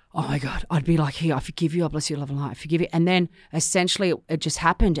 oh my God, I'd be like, here, I forgive you. I bless you, love and light. I forgive you. And then essentially it just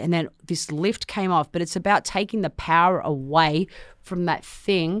happened. And then this lift came off. But it's about taking the power away from that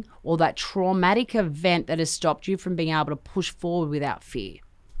thing or that traumatic event that has stopped you from being able to push forward without fear.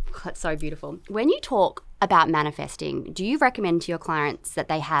 That's so beautiful. When you talk about manifesting, do you recommend to your clients that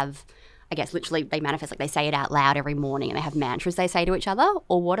they have, I guess, literally they manifest, like they say it out loud every morning and they have mantras they say to each other?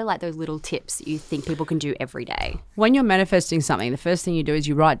 Or what are like those little tips that you think people can do every day? When you're manifesting something, the first thing you do is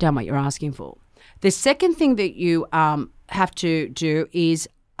you write down what you're asking for. The second thing that you have to do is,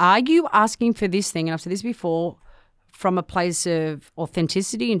 are you asking for this thing, and I've said this before, from a place of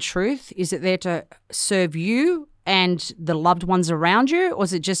authenticity and truth? Is it there to serve you and the loved ones around you, or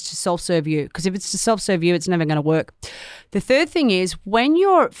is it just to self-serve you? Because if it's to self-serve you, it's never going to work. The third thing is, when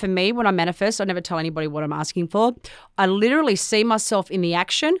I manifest, I never tell anybody what I'm asking for. I literally see myself in the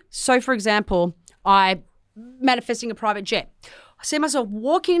action. So, for example, I'm manifesting a private jet. I see myself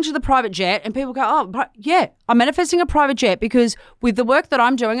walking into the private jet and people go, oh, yeah, I'm manifesting a private jet because with the work that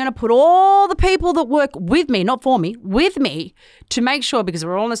I'm doing, I'm going to put all the people that work with me, not for me, with me, to make sure, because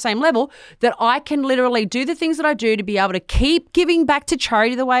we're all on the same level, that I can literally do the things that I do to be able to keep giving back to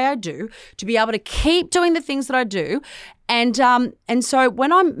charity the way I do, to be able to keep doing the things that I do. And so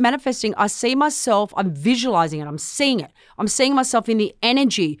when I'm manifesting, I see myself, I'm visualizing it, I'm seeing it. I'm seeing myself in the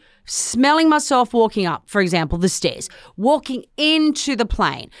energy, smelling myself walking up, for example, the stairs, walking into the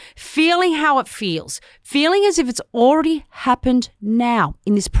plane, feeling how it feels, feeling as if it's already happened now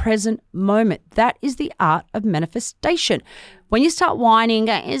in this present moment. That is the art of manifestation. When you start whining,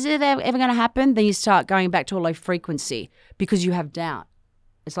 going, is it ever going to happen? Then you start going back to a low frequency because you have doubt.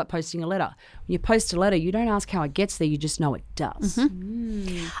 It's like posting a letter. When you post a letter, you don't ask how it gets there, you just know it does.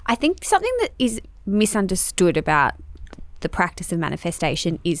 I think something that is misunderstood about the practice of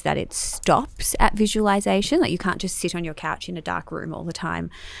manifestation is that it stops at visualization. Like you can't just sit on your couch in a dark room all the time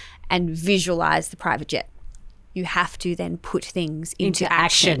and visualize the private jet. You have to then put things into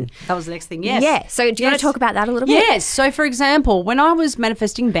action. That was the next thing, yes. Yeah. So do you want to talk about that a little bit? Yes. So, for example, when I was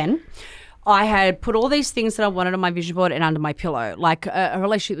manifesting Ben, I had put all these things that I wanted on my vision board and under my pillow, like a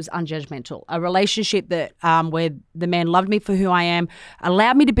relationship that was unjudgmental, a relationship that where the man loved me for who I am,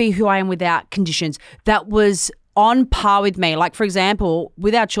 allowed me to be who I am without conditions, that was on par with me. Like, for example,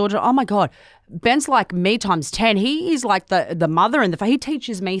 with our children, oh my God, Ben's like me times 10. He is like the mother and he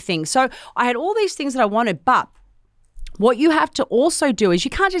teaches me things. So I had all these things that I wanted, but what you have to also do is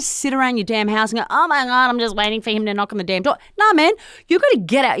you can't just sit around your damn house and go, oh my God, I'm just waiting for him to knock on the damn door. Nah, man, you got to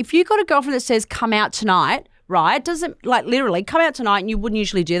get out. If you got a girlfriend that says, come out tonight, right? Doesn't like literally come out tonight, and you wouldn't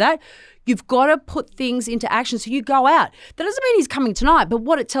usually do that. You've got to put things into action. So you go out. That doesn't mean he's coming tonight, but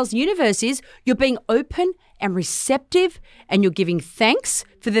what it tells the universe is you're being open and receptive, and you're giving thanks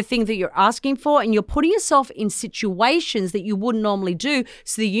for the thing that you're asking for, and you're putting yourself in situations that you wouldn't normally do,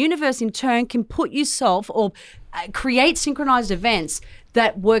 so the universe in turn can put yourself or create synchronized events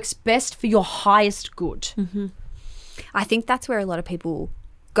that works best for your highest good. Mm-hmm. I think that's where a lot of people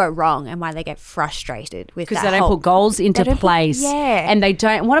go wrong and why they get frustrated with that. Because they don't put goals into place. And they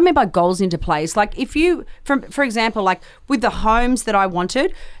don't. What I mean by goals into place, like if you, for example, like with the homes that I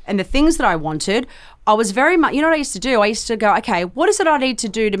wanted and the things that I wanted, I was very much, you know what I used to do? I used to go, okay, what is it I need to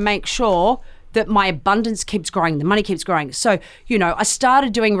do to make sure that my abundance keeps growing, the money keeps growing? So, you know, I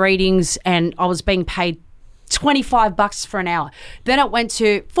started doing readings and I was being paid $25 for an hour. Then it went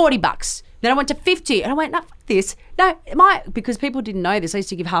to $40. Then I went to 50 and I went, no, fuck this. No, because people didn't know this, I used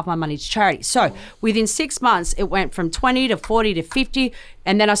to give half my money to charity. So within 6 months, it went from 20 to 40 to 50,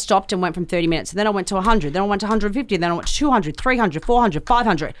 and then I stopped and went from 30 minutes. And then I went to 100, then I went to 150, then I went to 200, 300, 400,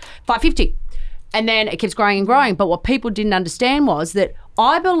 500, 550. And then it keeps growing and growing. But what people didn't understand was that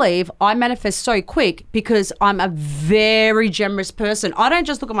I believe I manifest so quick because I'm a very generous person. I don't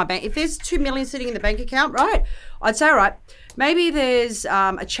just look at my bank. If there's $2 million sitting in the bank account, right, I'd say, all right, maybe there's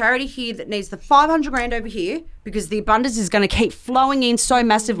a charity here that needs the 500 grand over here because the abundance is going to keep flowing in so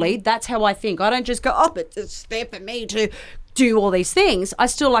massively. That's how I think. I don't just go, oh, but it's there for me to do all these things. I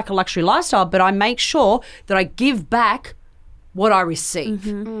still like a luxury lifestyle, but I make sure that I give back what I receive.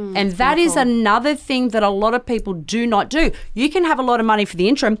 And that is another thing that a lot of people do not do. You can have a lot of money for the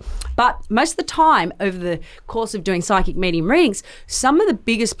interim, but most of the time over the course of doing psychic medium readings, some of the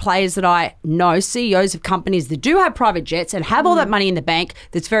biggest players that I know, CEOs of companies that do have private jets and have all that money in the bank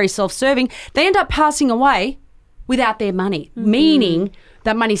that's very self-serving, they end up passing away without their money, meaning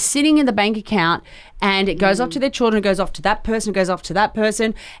that money's sitting in the bank account and it goes off to their children, it goes off to that person, it goes off to that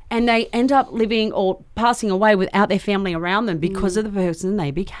person, and they end up living or passing away without their family around them because of the person they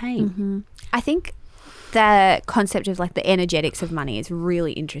became. I think the concept of like the energetics of money is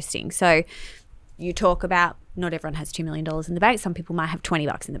really interesting. So you talk about not everyone has $2 million in the bank. Some people might have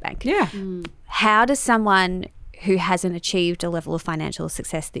 $20 in the bank. Yeah. How does someone who hasn't achieved a level of financial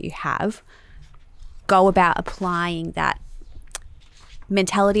success that you have go about applying that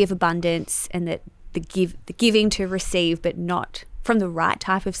mentality of abundance and that the giving to receive, but not from the right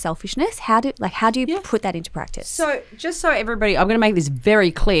type of selfishness? How do you put that into practice? So just so everybody, I'm going to make this very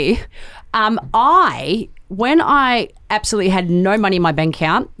clear. When I absolutely had no money in my bank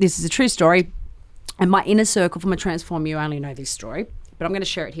account, this is a true story, and my inner circle from a Transform You only know this story, but I'm going to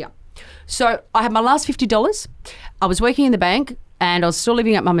share it here. So I had my last $50. I was working in the bank and I was still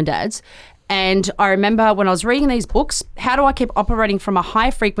living at mum and dad's. And I remember when I was reading these books, how do I keep operating from a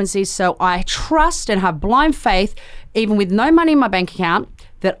high frequency so I trust and have blind faith, even with no money in my bank account,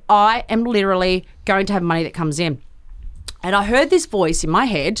 that I am literally going to have money that comes in. And I heard this voice in my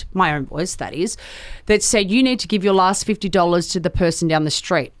head, my own voice that is, that said, you need to give your last $50 to the person down the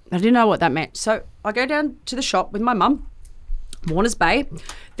street. I didn't know what that meant. So I go down to the shop with my mum, Warners Bay.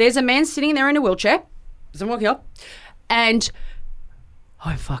 There's a man sitting there in a wheelchair as I'm walking up, and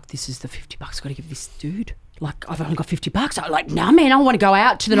oh fuck, this is the $50 got to give this dude. Like, I've only got $50. I'm like, nah, man, I want to go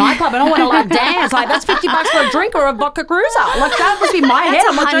out to the nightclub and I want to like dance. Like, that's $50 for a drink or a vodka cruiser. Like, that must be my head.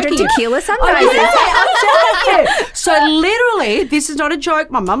 I'm not 100 joking. tequila sunrises. Oh, yeah, I'm telling you. So literally, this is not a joke.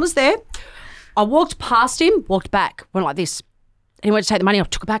 My mum was there. I walked past him, walked back, went like this. And he went to take the money. I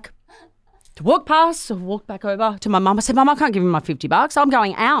took it back. To walk past, I walked back over to my mum. I said, Mum, I can't give him my $50. I'm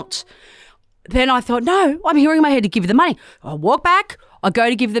going out. Then I thought, no, I'm hearing in my head to give you the money. I walk back. I go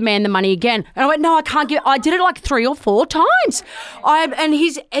to give the man the money again. And I went, no, I can't give. I did it like 3 or 4 times. And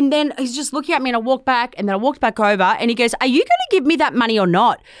then he's just looking at me, and I walked back, and then I walked back over, and he goes, are you going to give me that money or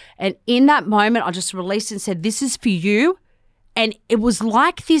not? And in that moment, I just released and said, this is for you. And it was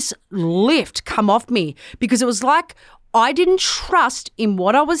like this lift come off me, because it was like I didn't trust in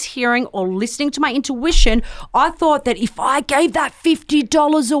what I was hearing or listening to my intuition. I thought that if I gave that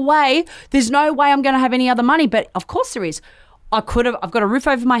 $50 away, there's no way I'm going to have any other money. But of course there is. I've got a roof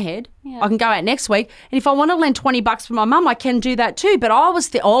over my head. Yeah. I can go out next week. And if I want to lend $20 for my mum, I can do that too. But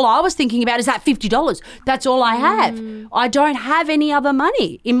all I was thinking about is that $50. That's all I have. I don't have any other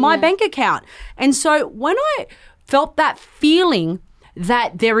money in my bank account. And so when I felt that feeling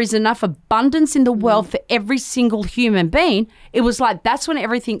that there is enough abundance in the world for every single human being, it was like that's when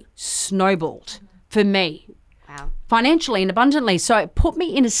everything snowballed for me. Wow. Financially and abundantly. So it put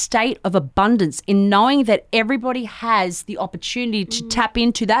me in a state of abundance in knowing that everybody has the opportunity to tap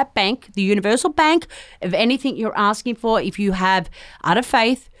into that bank, the universal bank of anything you're asking for, if you have utter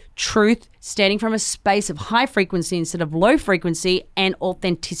faith, truth, standing from a space of high frequency instead of low frequency, and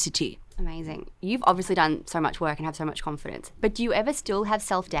authenticity. Amazing. You've obviously done so much work and have so much confidence, but do you ever still have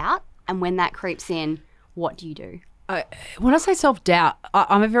self-doubt? And when that creeps in, what do you do? When I say self-doubt,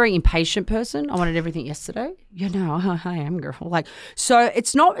 I'm a very impatient person. I wanted everything yesterday. You know, I am, girl. Like, so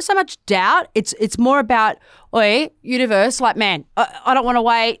it's not so much doubt. It's more about, oi, universe, like, man, I don't want to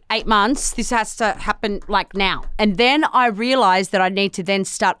wait 8 months. This has to happen like now. And then I realized that I need to then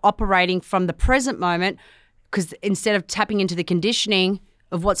start operating from the present moment, because instead of tapping into the conditioning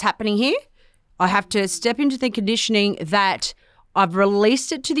of what's happening here, I have to step into the conditioning that I've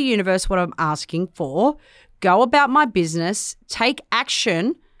released it to the universe, what I'm asking for, go about my business, take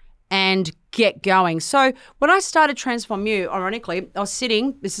action, and get going. So when I started Transform You, ironically, I was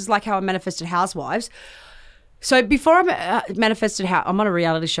sitting, this is like how I manifested Housewives. So before I manifested, I'm on a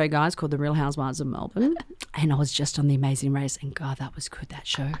reality show, guys, called The Real Housewives of Melbourne. And I was just on The Amazing Race. And God, that was good, that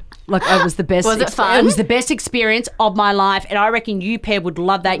show. Like, it was the best. Was it fun? It was the best experience of my life. And I reckon you pair would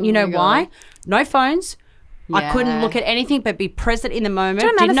love that. And you know why? No phones. I couldn't look at anything but be present in the moment.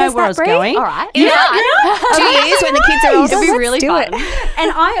 Didn't know where I was going. All right. Yeah. 2 years when the kids are older. It'd be really fun.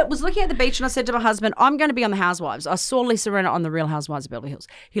 And I was looking at the beach and I said to my husband, I'm going to be on The Housewives. I saw Lisa Rinna on The Real Housewives of Beverly Hills.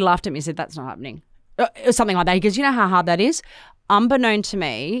 He laughed at me and said, that's not happening. Or something like that. He goes, you know how hard that is? Unbeknown to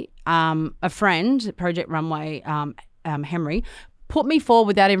me, a friend, Project Runway, Henry, put me forward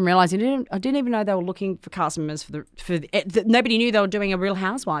without even realizing. I didn't even know they were looking for cast members nobody knew they were doing a Real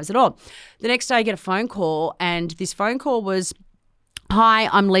Housewives at all. The next day I get a phone call, and this phone call was, "Hi,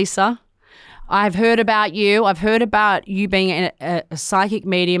 I'm Lisa. I've heard about you. I've heard about you being a psychic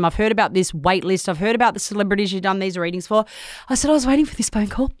medium. I've heard about this wait list. I've heard about the celebrities you've done these readings for." I said, "I was waiting for this phone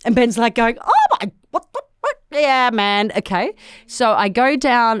call." And Ben's like going, "Oh my, what? Yeah, man. Okay." So I go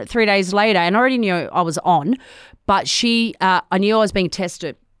down 3 days later, and I already knew I was on, but I knew I was being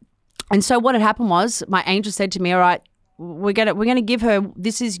tested. And so what had happened was my angel said to me, "All right, we're gonna give her,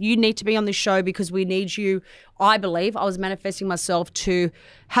 you need to be on this show because we need you." I believe I was manifesting myself to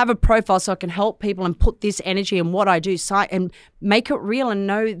have a profile so I can help people and put this energy in what I do and make it real, and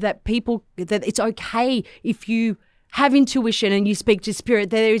know that that it's okay if you have intuition and you speak to spirit.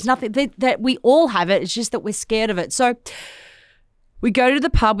 There is nothing that we all have it. It's just that we're scared of it. So we go to the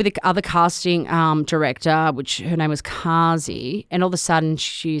pub with the other casting director, which her name was Kazi, and all of a sudden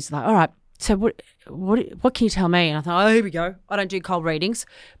she's like, "All right, so what can you tell me?" And I thought, "Oh, here we go. I don't do cold readings."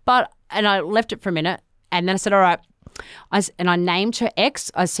 And I left it for a minute, and then I said, "All right." And I named her ex.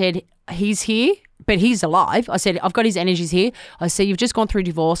 I said, "He's here, but he's alive." I said, "I've got his energies here." I said, "You've just gone through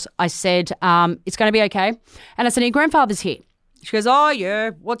divorce." I said, "It's going to be okay." And I said, "Your grandfather's here." She goes, "Oh,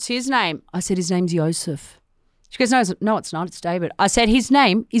 yeah. What's his name?" I said, "His name's Yosef." She goes, No, it's not. It's David." I said, "His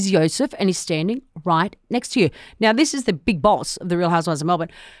name is Yosef, and he's standing right next to you." Now, this is the big boss of the Real Housewives of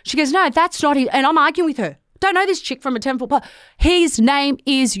Melbourne. She goes, "No, that's not his." And I'm arguing with her. Don't know this chick from a 10-foot pub. His name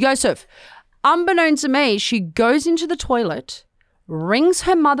is Yosef. Unbeknownst to me, she goes into the toilet, rings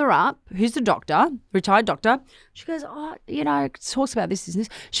her mother up, who's the doctor, retired doctor. She goes, "Oh, talks about this, this.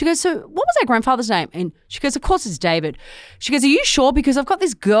 She goes, "So what was our grandfather's name?" And she goes, "Of course it's David." She goes, "Are you sure? Because I've got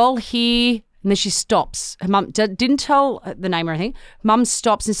this girl here." And then she stops. Her mum didn't tell the name or anything. Mum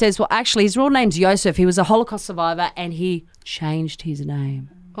stops and says, "Well, actually, his real name's Yosef. He was a Holocaust survivor, and he changed his name."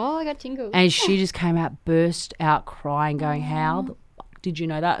 Oh, I got tingles. And she just came out, burst out crying, going, "How the fuck did you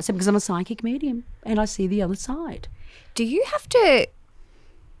know that?" I said, "Because I'm a psychic medium, and I see the other side." Do you have to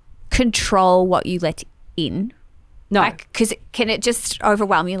control what you let in? No. Because can it just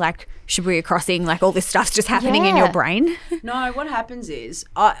overwhelm you? Like, Shibuya Crossing, like all this stuff's just happening in your brain? No, what happens is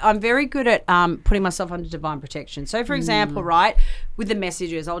I'm very good at putting myself under divine protection. So, for example, right, with the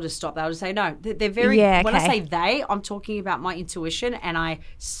messages, I'll just stop that. I'll just say, no, they're very, when I say they, I'm talking about my intuition, and I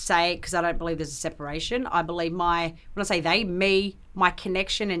say, because I don't believe there's a separation, I believe when I say they, me, my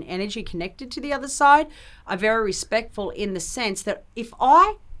connection and energy connected to the other side, are very respectful in the sense that if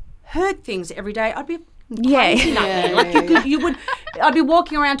I heard things every day, I'd be crazy nothing. Like you would, I'd be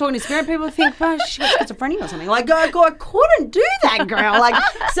walking around talking to spirit people and think, "Oh, she got schizophrenia or something." Like, I couldn't do that, girl. Like,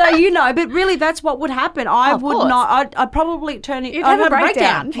 so but really, that's what would happen. I would not. I'd probably turn it. I'd have a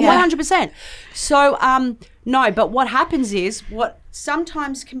breakdown. 100%. So, no. But what happens is what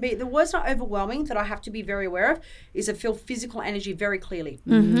sometimes can be the word's not overwhelming that I have to be very aware of is I feel physical energy very clearly.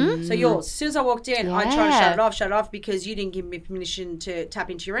 Mm-hmm. So yours, as soon as I walked in, I tried to shut it off because you didn't give me permission to tap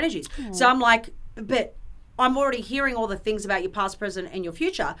into your energies. So I'm like, but I'm already hearing all the things about your past, present, and your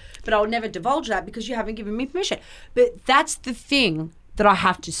future, but I would never divulge that because you haven't given me permission. But that's the thing that I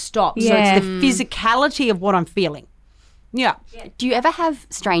have to stop. So it's the physicality of what I'm feeling. Yeah. Do you ever have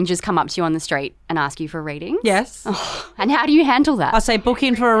strangers come up to you on the street and ask you for readings? Yes. Oh, and how do you handle that? I say book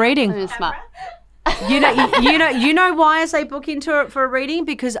in for a reading. Smart. You know why I say book in for a reading?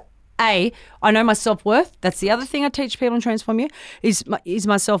 Because I know my self-worth. That's the other thing I teach people in Transform You is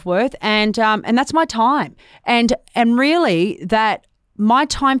my self-worth, and that's my time, and really that my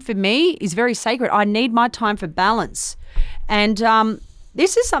time for me is very sacred. I need my time for balance, and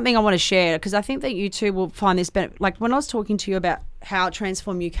this is something I want to share because I think that you two will find this better. Like when I was talking to you about how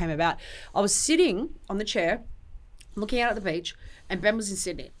Transform You came about, I was sitting on the chair, looking out at the beach, and Ben was in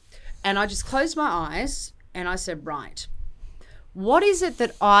Sydney, and I just closed my eyes and I said, right. What is it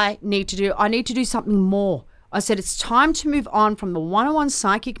that I need to do? I need to do something more. I said, it's time to move on from the one-on-one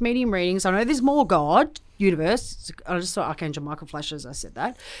psychic medium readings. I know there's more, God, universe. I just saw Archangel Michael flash as I said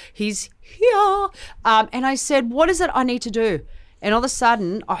that. He's here. And I said, what is it I need to do? And all of a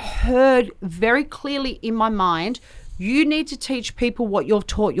sudden, I heard very clearly in my mind, you need to teach people what you've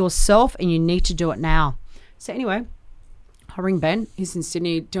taught yourself and you need to do it now. So anyway, I ring Ben. He's in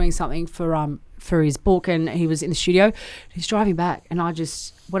Sydney doing something for his book, and he was in the studio. He's driving back, and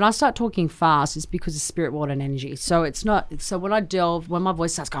when I start talking fast, it's because of spirit, water, and energy. So it's not. So when my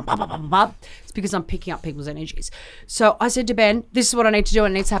voice starts going, bah, bah, bah, bah, bah, it's because I'm picking up people's energies. So I said to Ben, "This is what I need to do,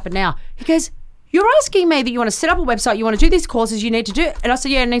 and it needs to happen now." He goes, you're asking me that you want to set up a website, you want to do these courses, you need to do it. And I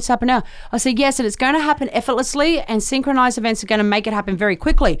said, yeah, it needs to happen now. I said, yes, and it's going to happen effortlessly, and synchronized events are going to make it happen very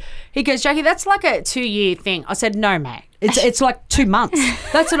quickly. He goes, Jackie, that's like a 2-year thing. I said, no, mate. It's like 2 months.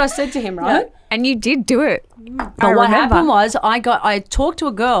 That's what I said to him, right? And you did do it. But what happened was I talked to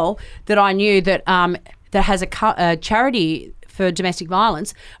a girl that I knew that that has a charity for domestic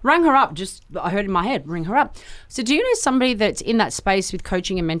violence, rang her up, I heard in my head, ring her up. So do you know somebody that's in that space with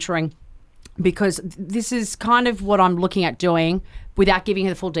coaching and mentoring? Because this is kind of what I'm looking at doing without giving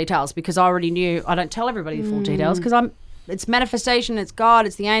her the full details, because I already knew I don't tell everybody the full details because it's manifestation, it's God,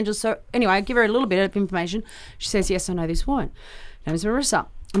 it's the angels. So anyway, I give her a little bit of information. She says, yes, I know this woman. Her name's Marissa.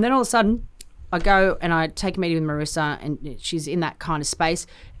 And then all of a sudden I go and I take a meeting with Marissa, and she's in that kind of space.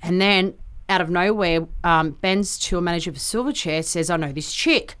 And then out of nowhere, Ben's tour manager for Silverchair says, I know this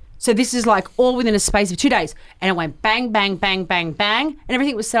chick. So this is like all within a space of 2 days. And it went bang, bang, bang, bang, bang. And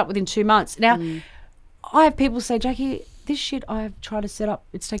everything was set up within 2 months. Now, I have people say, Jackie, this shit I've tried to set up,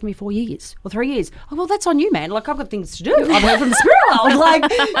 it's taken me 4 years or 3 years. Oh, well, that's on you, man. Like, I've got things to do. I've heard from the spirit world. Like,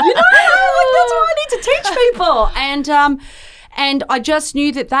 that's what I need to teach people. And I just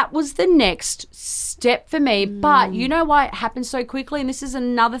knew that was the next step for me. But you know why it happened so quickly? And this is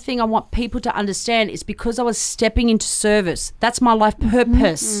another thing I want people to understand, is because I was stepping into service. That's my life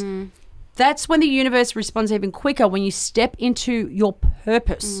purpose. That's when the universe responds even quicker, when you step into your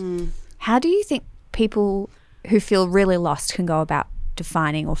purpose. How do you think people who feel really lost can go about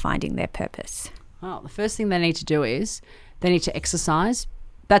defining or finding their purpose? Well, the first thing they need to do is they need to exercise.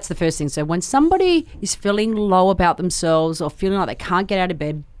 That's the first thing. So when somebody is feeling low about themselves or feeling like they can't get out of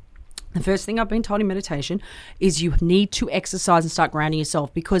bed, the first thing I've been told in meditation is you need to exercise and start grounding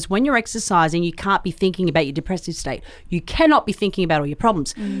yourself, because when you're exercising, you can't be thinking about your depressive state. You cannot be thinking about all your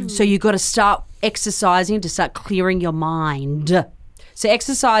problems. So you've got to start exercising to start clearing your mind. So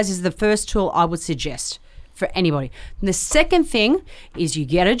exercise is the first tool I would suggest for anybody. And the second thing is you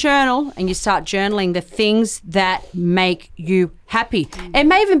get a journal and you start journaling the things that make you happy. It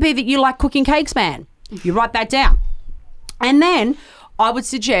may even be that you like cooking cakes, man. You write that down. And then I would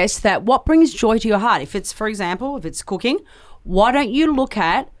suggest that what brings joy to your heart, if it's, for example, if it's cooking, why don't you look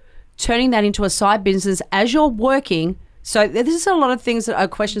at turning that into a side business as you're working? So this is a lot of things that are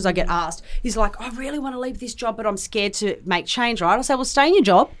questions I get asked, is like, I really want to leave this job, but I'm scared to make change, right? I say, well, stay in your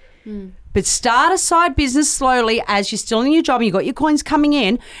job, but start a side business slowly as you're still in your job and you've got your coins coming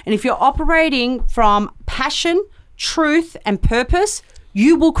in. And if you're operating from passion, truth and purpose,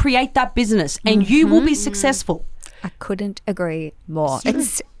 you will create that business and you will be successful. I couldn't agree more.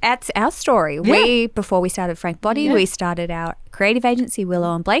 It's our story. Yeah. Before we started Frank Body, we started our creative agency,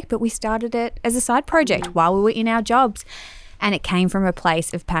 Willow and Blake, but we started it as a side project while we were in our jobs. And it came from a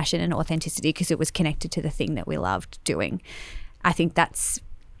place of passion and authenticity because it was connected to the thing that we loved doing. I think that's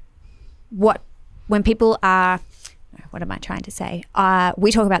when people are, what am I trying to say?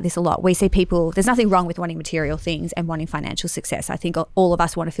 We talk about this a lot. We see people, there's nothing wrong with wanting material things and wanting financial success. I think all of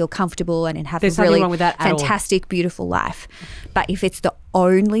us want to feel comfortable and have There's a really nothing wrong with that at all. fantastic, beautiful life. But if it's the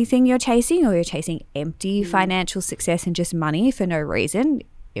only thing you're chasing, or you're chasing empty financial success and just money for no reason,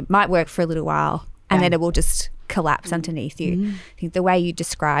 it might work for a little while and then it will just collapse underneath you. I think the way you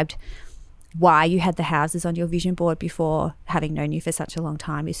described why you had the houses on your vision board before, having known you for such a long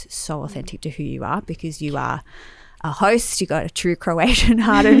time, is so authentic to who you are, because you are a host, you got a true Croatian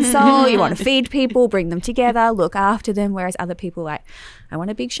heart and soul, you want to feed people, bring them together, look after them, whereas other people like, I want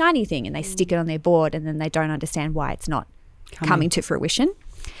a big shiny thing, and they stick it on their board and then they don't understand why it's not coming to fruition.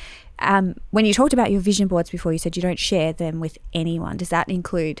 When you talked about your vision boards before, you said you don't share them with anyone. Does that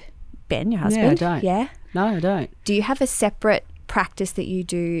include Ben, your husband? Yeah, I don't. Yeah? No, I don't. Do you have a separate practice that you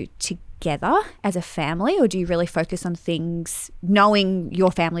do together as a family, or do you really focus on things, knowing your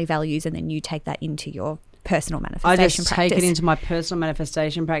family values, and then you take that into your personal manifestation I just practice? take it into my personal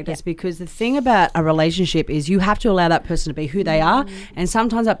manifestation practice, because the thing about a relationship is you have to allow that person to be who they are, and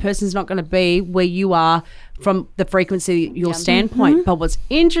sometimes that person's not going to be where you are from the frequency, your standpoint. But what's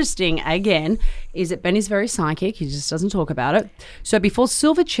interesting, again, is that Ben is very psychic. He just doesn't talk about it. So before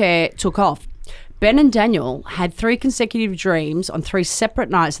Silverchair took off, Ben and Daniel had 3 consecutive dreams on 3 separate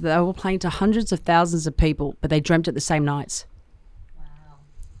nights that they were playing to hundreds of thousands of people, but they dreamt at the same nights.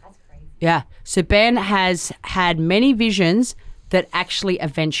 Yeah. So Ben has had many visions that actually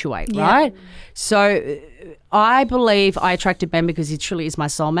eventuate, right? So I believe I attracted Ben because he truly is my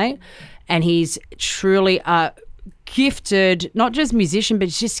soulmate, and he's truly a gifted, not just musician, but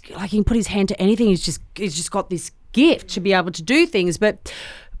it's just like he can put his hand to anything. He's just got this gift to be able to do things. But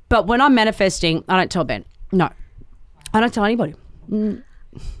when I'm manifesting, I don't tell Ben. No. I don't tell anybody.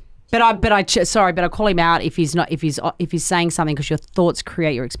 But I call him out if he's saying something, because your thoughts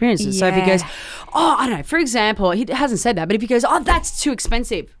create your experiences. So if he goes, oh, I don't know, for example, he hasn't said that, but if he goes, oh, that's too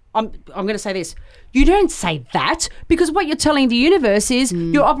expensive, I'm going to say this. You don't say that, because what you're telling the universe is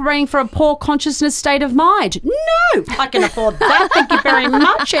you're operating for a poor consciousness state of mind. No, I can afford that. Thank you very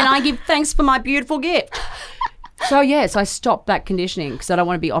much. And I give thanks for my beautiful gift. So, yes, I stopped that conditioning, because I don't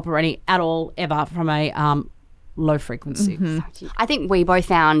want to be operating at all ever from a low frequency. I think we both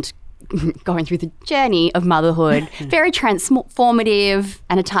found going through the journey of motherhood very transformative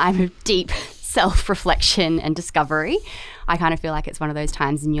and a time of deep self-reflection and discovery. I kind of feel like it's one of those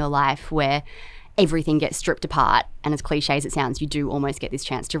times in your life where everything gets stripped apart, and as cliche as it sounds, you do almost get this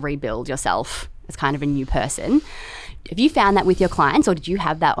chance to rebuild yourself as kind of a new person. Have you found that with your clients, or did you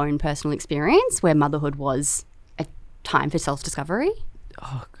have that own personal experience where motherhood was a time for self-discovery?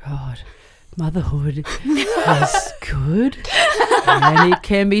 Oh, God. Motherhood is good and it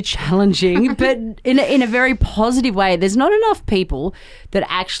can be challenging, but in a very positive way. There's not enough people that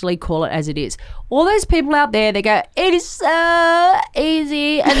actually call it as it is. All those people out there, they go, it is so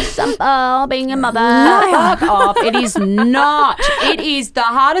easy and simple being a mother. Fuck off. It is not. It is the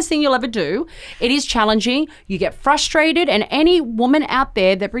hardest thing you'll ever do. It is challenging. You get frustrated, and any woman out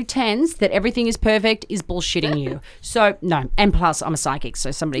there that pretends that everything is perfect is bullshitting you. So, no. And plus, I'm a psychic,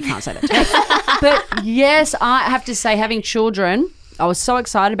 so somebody can't say that to me. But yes, I have to say, having children, I was so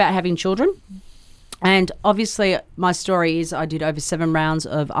excited about having children. And obviously my story is I did over 7 rounds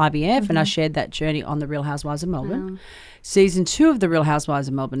of IVF and I shared that journey on The Real Housewives of Melbourne. Season 2 of The Real Housewives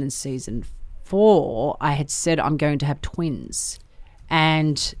of Melbourne and season 4, I had said I'm going to have twins.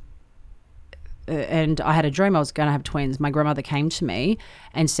 And I had a dream I was going to have twins. My grandmother came to me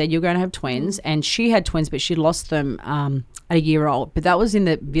and said, you're going to have twins. And she had twins, but she lost them at a year old. But that was in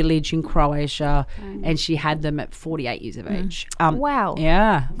the village in Croatia, and she had them at 48 years of age. Wow.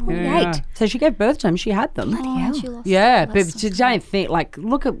 Yeah. 48. Yeah. So she gave birth to them. She had them. Yeah, but you don't think, like,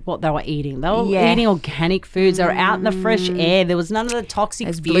 look at what they were eating. They were eating organic foods. They were out in the fresh air. There was none of the toxic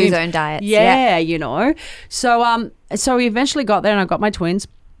Those fumes. blue zone diets. Yeah, you know. So we eventually got there and I got my twins.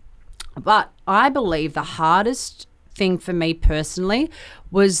 But I believe the hardest thing for me personally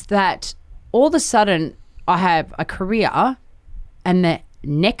was that all of a sudden I have a career, and the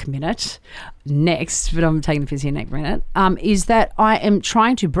next, but I'm taking the piss here, next minute, is that I am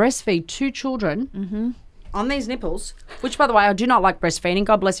trying to breastfeed 2 children on these nipples, which, by the way, I do not like breastfeeding.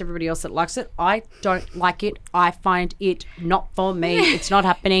 God bless everybody else that likes it. I don't like it. I find it not for me. It's not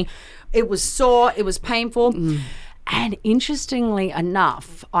happening. It was sore. It was painful. And interestingly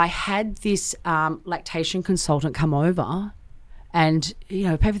enough, I had this lactation consultant come over and, you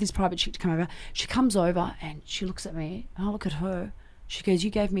know, pay for this private chick to come over. She comes over and she looks at me and I look at her. She goes, you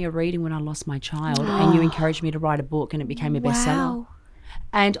gave me a reading when I lost my child and you encouraged me to write a book and it became a bestseller.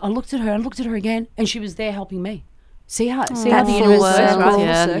 And I looked at her and looked at her again and she was there helping me. See how the universe works,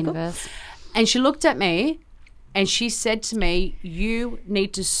 right? Full circle. And she looked at me and she said to me, you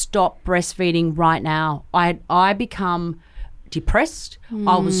need to stop breastfeeding right now. I become depressed.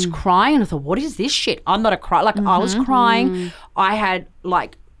 I was crying and I thought, what is this shit? I'm not a cry. Like I was crying. I had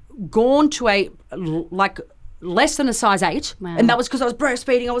like gone to a less than a size 8. Wow. And that was because I was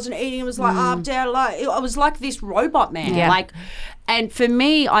breastfeeding. I wasn't eating. It was like up, down, like I was like this robot man. Yeah. Like, and for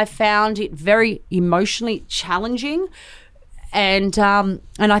me, I found it very emotionally challenging. And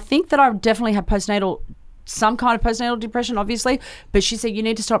I think that I definitely have some kind of postnatal depression, obviously, but she said, you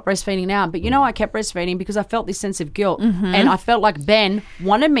need to stop breastfeeding now. But, you know, I kept breastfeeding because I felt this sense of guilt. And I felt like Ben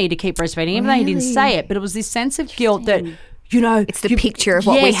wanted me to keep breastfeeding, even though he didn't say it. But it was this sense of guilt that, you know. It's the picture of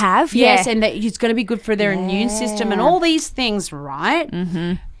what we have. Yes, and that it's going to be good for their immune system and all these things, right?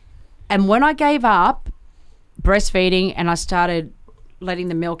 And when I gave up breastfeeding and I started letting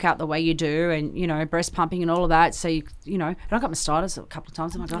the milk out the way you do and, you know, breast pumping and all of that. So, you know, and I got mastitis a couple of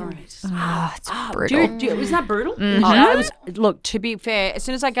times. Oh, my God. It's brutal. Was that brutal? Look, to be fair, as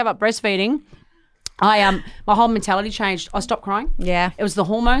soon as I gave up breastfeeding, my whole mentality changed. I stopped crying. Yeah. It was the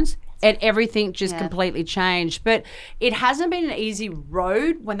hormones. And everything just completely changed. But it hasn't been an easy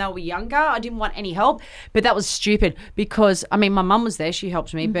road when they were younger. I didn't want any help. But that was stupid because, I mean, my mum was there. She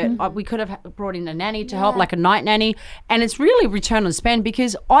helped me. But we could have brought in a nanny to help, like a night nanny. And it's really return on spend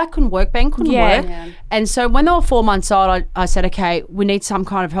because I couldn't work. Ben couldn't work. Yeah. And so when they were 4 months old, I said, okay, we need some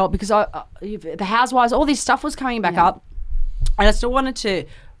kind of help because the housewives, all this stuff was coming back up. And I still wanted to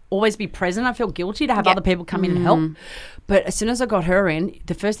always be present. I feel guilty to have other people come in and help. But as soon as I got her in,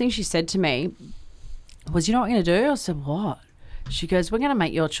 the first thing she said to me was, you know what we're going to do? I said, what? She goes, we're going to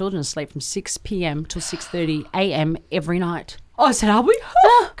make your children sleep from 6 p.m. till 6:30 a.m. every night. I said, are we?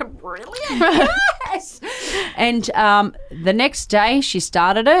 Brilliant. Yes. And the next day she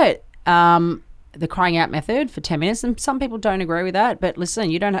started it. The crying out method for 10 minutes, and some people don't agree with that, but listen,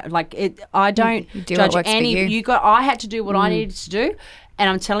 you don't have, like it. I don't do judge what works for any. you. I had to do what I needed to do, and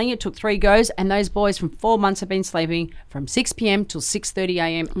I'm telling you, it took 3 goes, and those boys from 4 months have been sleeping from 6 p.m. till 6:30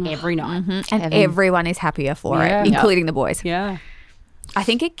 a.m. every night. And everyone is happier for Yeah. it, including the boys. Yeah. I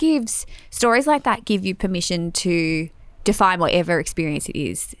think it gives stories like that give you permission to define whatever experience it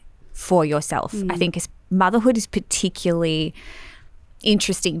is for yourself. I think motherhood is particularly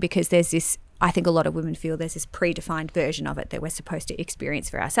interesting because there's this, I think a lot of women feel there's this predefined version of it that we're supposed to experience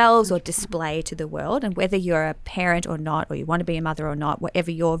for ourselves or display to the world. And whether you're a parent or not, or you want to be a mother or not,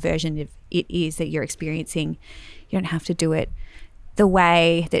 whatever your version of it is that you're experiencing, you don't have to do it the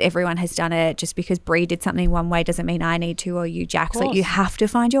way that everyone has done it. Just because Brie did something one way doesn't mean I need to, or you, Jax. Like, you have to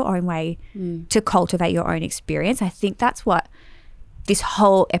find your own way to cultivate your own experience. I think that's what this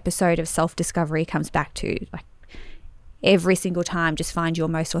whole episode of self-discovery comes back to. Like, every single time, just find your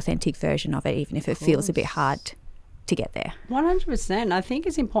most authentic version of it, even if it feels a bit hard to get there. 100%. I think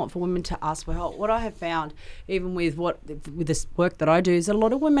it's important for women to ask for help. What I have found, even with this work that I do, is that a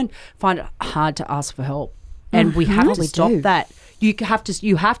lot of women find it hard to ask for help, and we have to stop that. You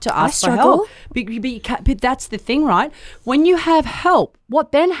have to ask for help. But that's the thing, right? When you have help,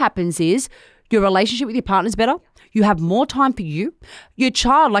 what then happens is your relationship with your partner is better. You have more time for you. Your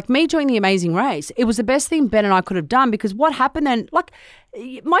child, like me doing The Amazing Race, it was the best thing Ben and I could have done, because what happened then, like,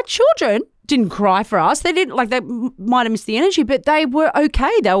 my children didn't cry for us. They didn't, like, they might have missed the energy, but they were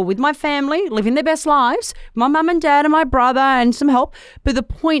okay. They were with my family, living their best lives, my mum and dad and my brother and some help. But the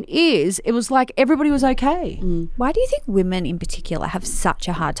point is, it was like everybody was okay. Why do you think women in particular have such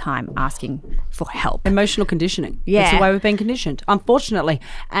a hard time asking for help? Emotional conditioning. Yeah. That's the way we've been conditioned, unfortunately.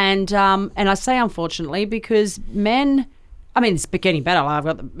 And I say unfortunately because men, I mean, it's getting better. I've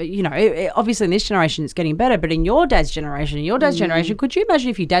got, obviously in this generation it's getting better, but in your dad's generation, could you imagine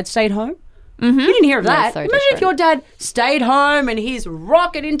if your dad stayed home? You didn't hear of that. so Imagine if your dad stayed home and he's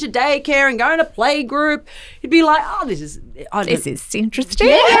rocking into daycare and going to play group. You'd be like, oh, this is interesting.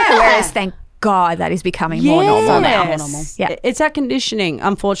 Yeah. Whereas, thank God, that is becoming more normal now. Yes. Yeah. It's that conditioning.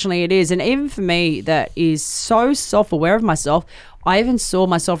 Unfortunately, it is. And even for me, that is so self-aware of myself, I even saw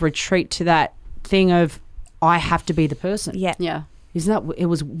myself retreat to that thing of, I have to be the person. Yeah. Yeah. Isn't that, it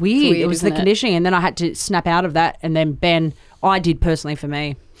was weird. It was the isn't it? conditioning. And then I had to snap out of that. And then Ben, I did personally for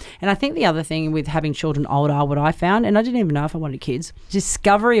me. And I think the other thing with having children older, what I found, and I didn't even know if I wanted kids,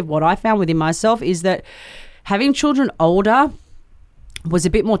 discovery of what I found within myself is that having children older was a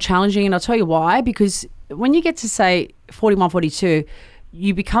bit more challenging. And I'll tell you why, because when you get to say 41, 42,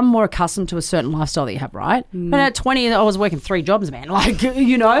 you become more accustomed to a certain lifestyle that you have, right? But at 20, I was working 3 jobs, man. Like,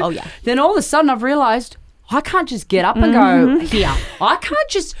 Oh, yeah. Then all of a sudden I've realised I can't just get up and go here. I can't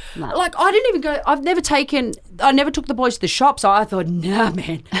just, like, I didn't even go, I never took the boys to the shop. So I thought, nah,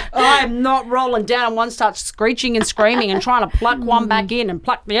 man, I am not rolling down and one starts screeching and screaming and trying to pluck one back in and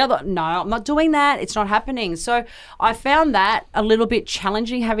pluck the other. No, I'm not doing that. It's not happening. So I found that a little bit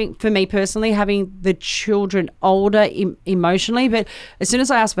challenging for me personally, having the children older emotionally. But as soon as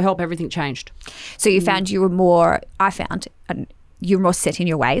I asked for help, everything changed. So you found you were more, you were more set in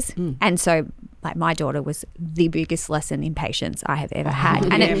your ways. And so, like, my daughter was the biggest lesson in patience I have ever had.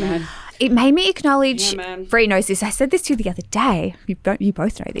 And it made me acknowledge, Bree knows this, I said this to you the other day, you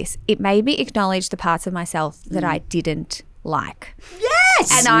both know this, it made me acknowledge the parts of myself that I didn't like.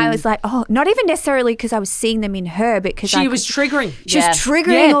 Yes! And I was like, oh, not even necessarily because I was seeing them in her, but because She was triggering. She was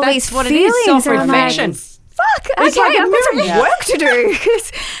triggering all these what feelings. it is, self-reflection. Fuck, It's okay, like a I've got some mirror. work to do,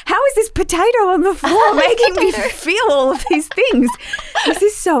 because how is this potato on the floor making me feel all of these things? This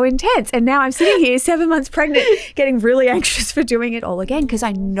is so intense. And now I'm sitting here 7 months pregnant, getting really anxious for doing it all again, because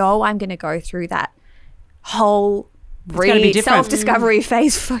I know I'm going to go through that whole gonna be different. self-discovery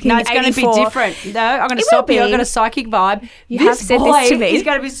phase. Fucking No, it's going to be 84. different. No, I'm going to It stop will you. I've be. got a psychic vibe. You have said this to me. He's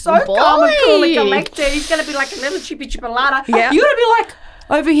going to be so calm and cool and collected. He's going to be like a little chippy chipolata. Yeah. You're going to be like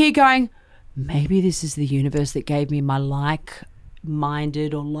over here going, maybe this is the universe that gave me my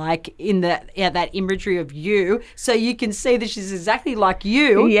like-minded or like in that imagery of you, so you can see that she's exactly like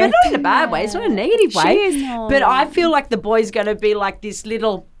you, Yeah. but not in a bad way. It's not a negative way. is. But I feel like the boy's going to be like this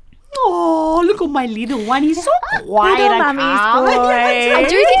little, oh, look at my little one. He's so quiet Little and mummy's calm. boy. I do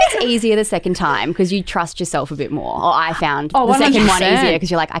think it's easier the second time because you trust yourself a bit more. Or I found the second one 100%. easier because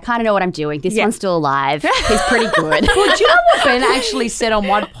you're like, I kind of know what I'm doing. This Yeah. one's still alive. He's pretty good. Well, do you know what Ben actually said on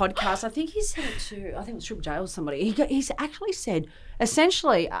one podcast? I think he said it to, I think it was Triple J or somebody. He's actually said,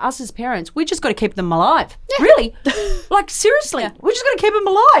 essentially, us as parents, we just got to keep them alive. Really. Like, seriously. We just got to keep them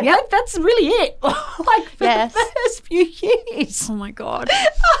alive. Yeah. Like, that's really it. Like, for Yes. the first few years. Oh my God.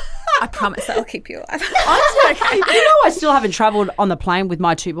 I promise I'll keep you alive. I still haven't travelled on the plane with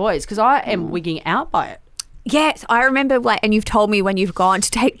my two boys because I am wigging out by it. Yes, I remember, and you've told me when you've gone to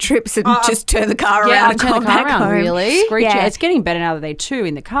take trips and just turn the car around Yeah, I and turn come the car back around. home. Really? Screechy. Yeah. It's getting better now that they're two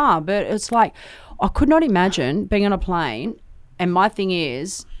in the car, but it's like I could not imagine being on a plane and my thing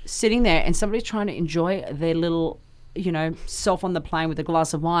is sitting there and somebody's trying to enjoy their little, self on the plane with a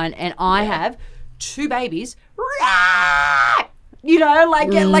glass of wine and I have two babies.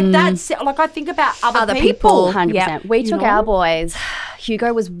 Like that's like I think about other people. 100%. Yeah. We took know? our boys.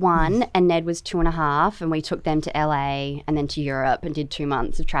 Hugo was 1 and Ned was 2.5, and we took them to LA and then to Europe and did 2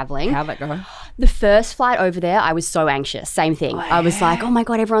 months of traveling. How'd that go? The first flight over there, I was so anxious. Same thing. I was like, oh my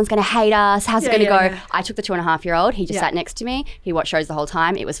God, everyone's going to hate us. How's it going to go? yeah. I took the 2.5-year-old. He just sat next to me. He watched shows the whole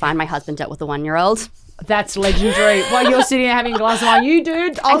time. It was fine. My husband dealt with the 1-year-old. That's legendary. While you're sitting there having a glass of wine, you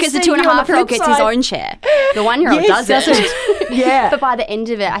dude. Because the 2.5-year-old gets his own chair. The 1-year-old doesn't. Yeah. But by the end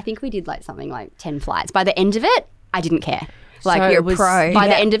of it, I think we did something like 10 flights. By the end of it, I didn't care. So you're it was- pro. By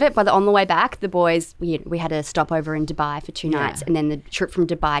the end of it, on the way back, the boys, we had a stopover in Dubai for 2 nights, and then the trip from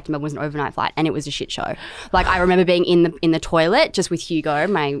Dubai to Melbourne was an overnight flight, and it was a shit show. Like I remember being in the toilet just with Hugo,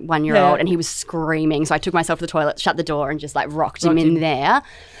 my 1-year-old, and he was screaming. So I took myself to the toilet, shut the door, and just like rocked him in there.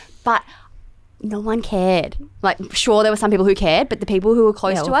 But no one cared. Like, sure, there were some people who cared, but the people who were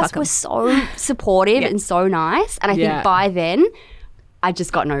close Yeah, to well, us fuck 'em. were so supportive and so nice. And I Yeah. think by then, I'd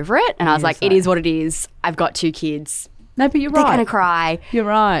just gotten over it, and I was like, it is what it is. I've got 2 kids. No, but you're They're right. gonna cry. You're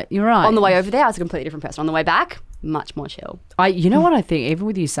right. On the way over there, I was a completely different person. On the way back, much more chill. You know what I think? Even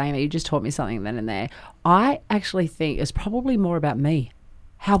with you saying that, you just taught me something then and there. I actually think it's probably more about me.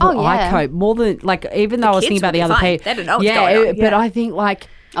 How would I yeah. cope? More than even though I was kids thinking about will the be other fine. people. They don't know what's going on. But Yeah. I think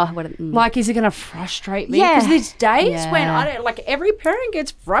is it going to frustrate me? Yeah. Because there's days when Yeah. I don't every parent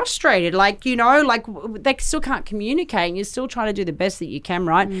gets frustrated. They still can't communicate, and you're still trying to do the best that you can,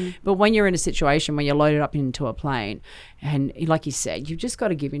 right? But when you're in a situation when you're loaded up into a plane, and like you said, you've just got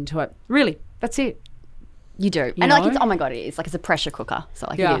to give into it. Really, that's it. You do. You And know? it's, oh my God, it is. Like, it's a pressure cooker. So,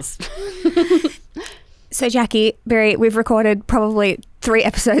 Yeah. it is. So, Jackie, Berry, we've recorded probably 3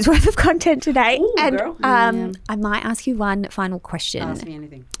 episodes worth of content today. Ooh, and girl. I might ask you one final question. Ask me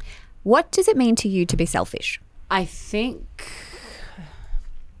anything. What does it mean to you to be selfish? I think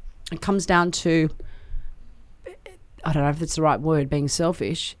it comes down to, I don't know if it's the right word, being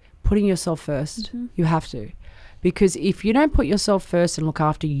selfish, putting yourself first. You have to. Because if you don't put yourself first and look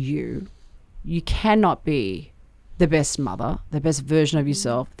after you, you cannot be the best mother, the best version of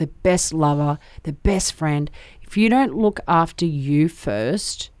yourself, the best lover, the best friend. If you don't look after you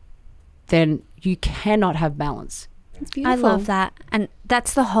first, then you cannot have balance. I love that. And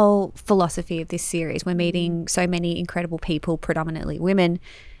that's the whole philosophy of this series. We're meeting so many incredible people, predominantly women.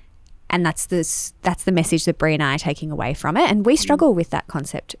 And that's the message that Brie and I are taking away from it. And we struggle with that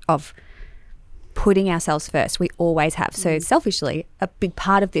concept of putting ourselves first. We always have. So selfishly, a big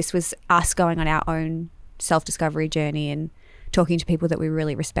part of this was us going on our own self-discovery journey and talking to people that we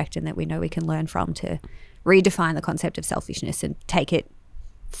really respect and that we know we can learn from to redefine the concept of selfishness and take it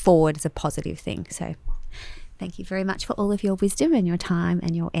forward as a positive thing. So thank you very much for all of your wisdom and your time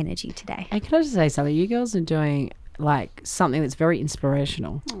and your energy today. And can I just say something? You girls are doing something that's very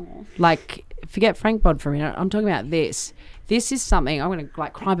inspirational. Forget Frank Bod for a minute. I'm talking about this. This is something I'm going to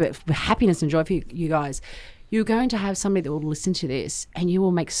cry, but for happiness and joy for you guys. You're going to have somebody that will listen to this and you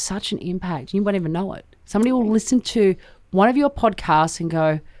will make such an impact. You won't even know it. Somebody will listen to one of your podcasts and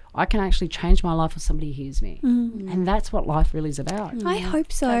go, I can actually change my life if somebody hears me. And that's what life really is about. I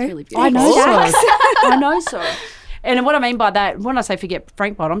hope so. That's really beautiful. I know so. I know so. And what I mean by that, when I say forget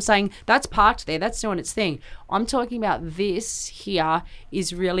Frank Bot, I'm saying that's parked there. That's doing its thing. I'm talking about this here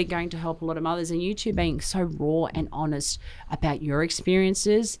is really going to help a lot of mothers. And you two being so raw and honest about your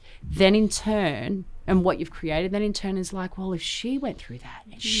experiences, then in turn, and what you've created, then in turn is like, well, if she went through that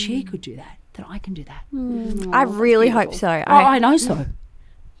and she could do that, then I can do that. I really hope so. I know so.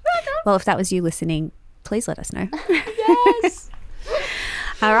 Well, if that was you listening, please let us know. Yes.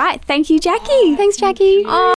 All right. Thank you, Jackie. Thanks, Jackie.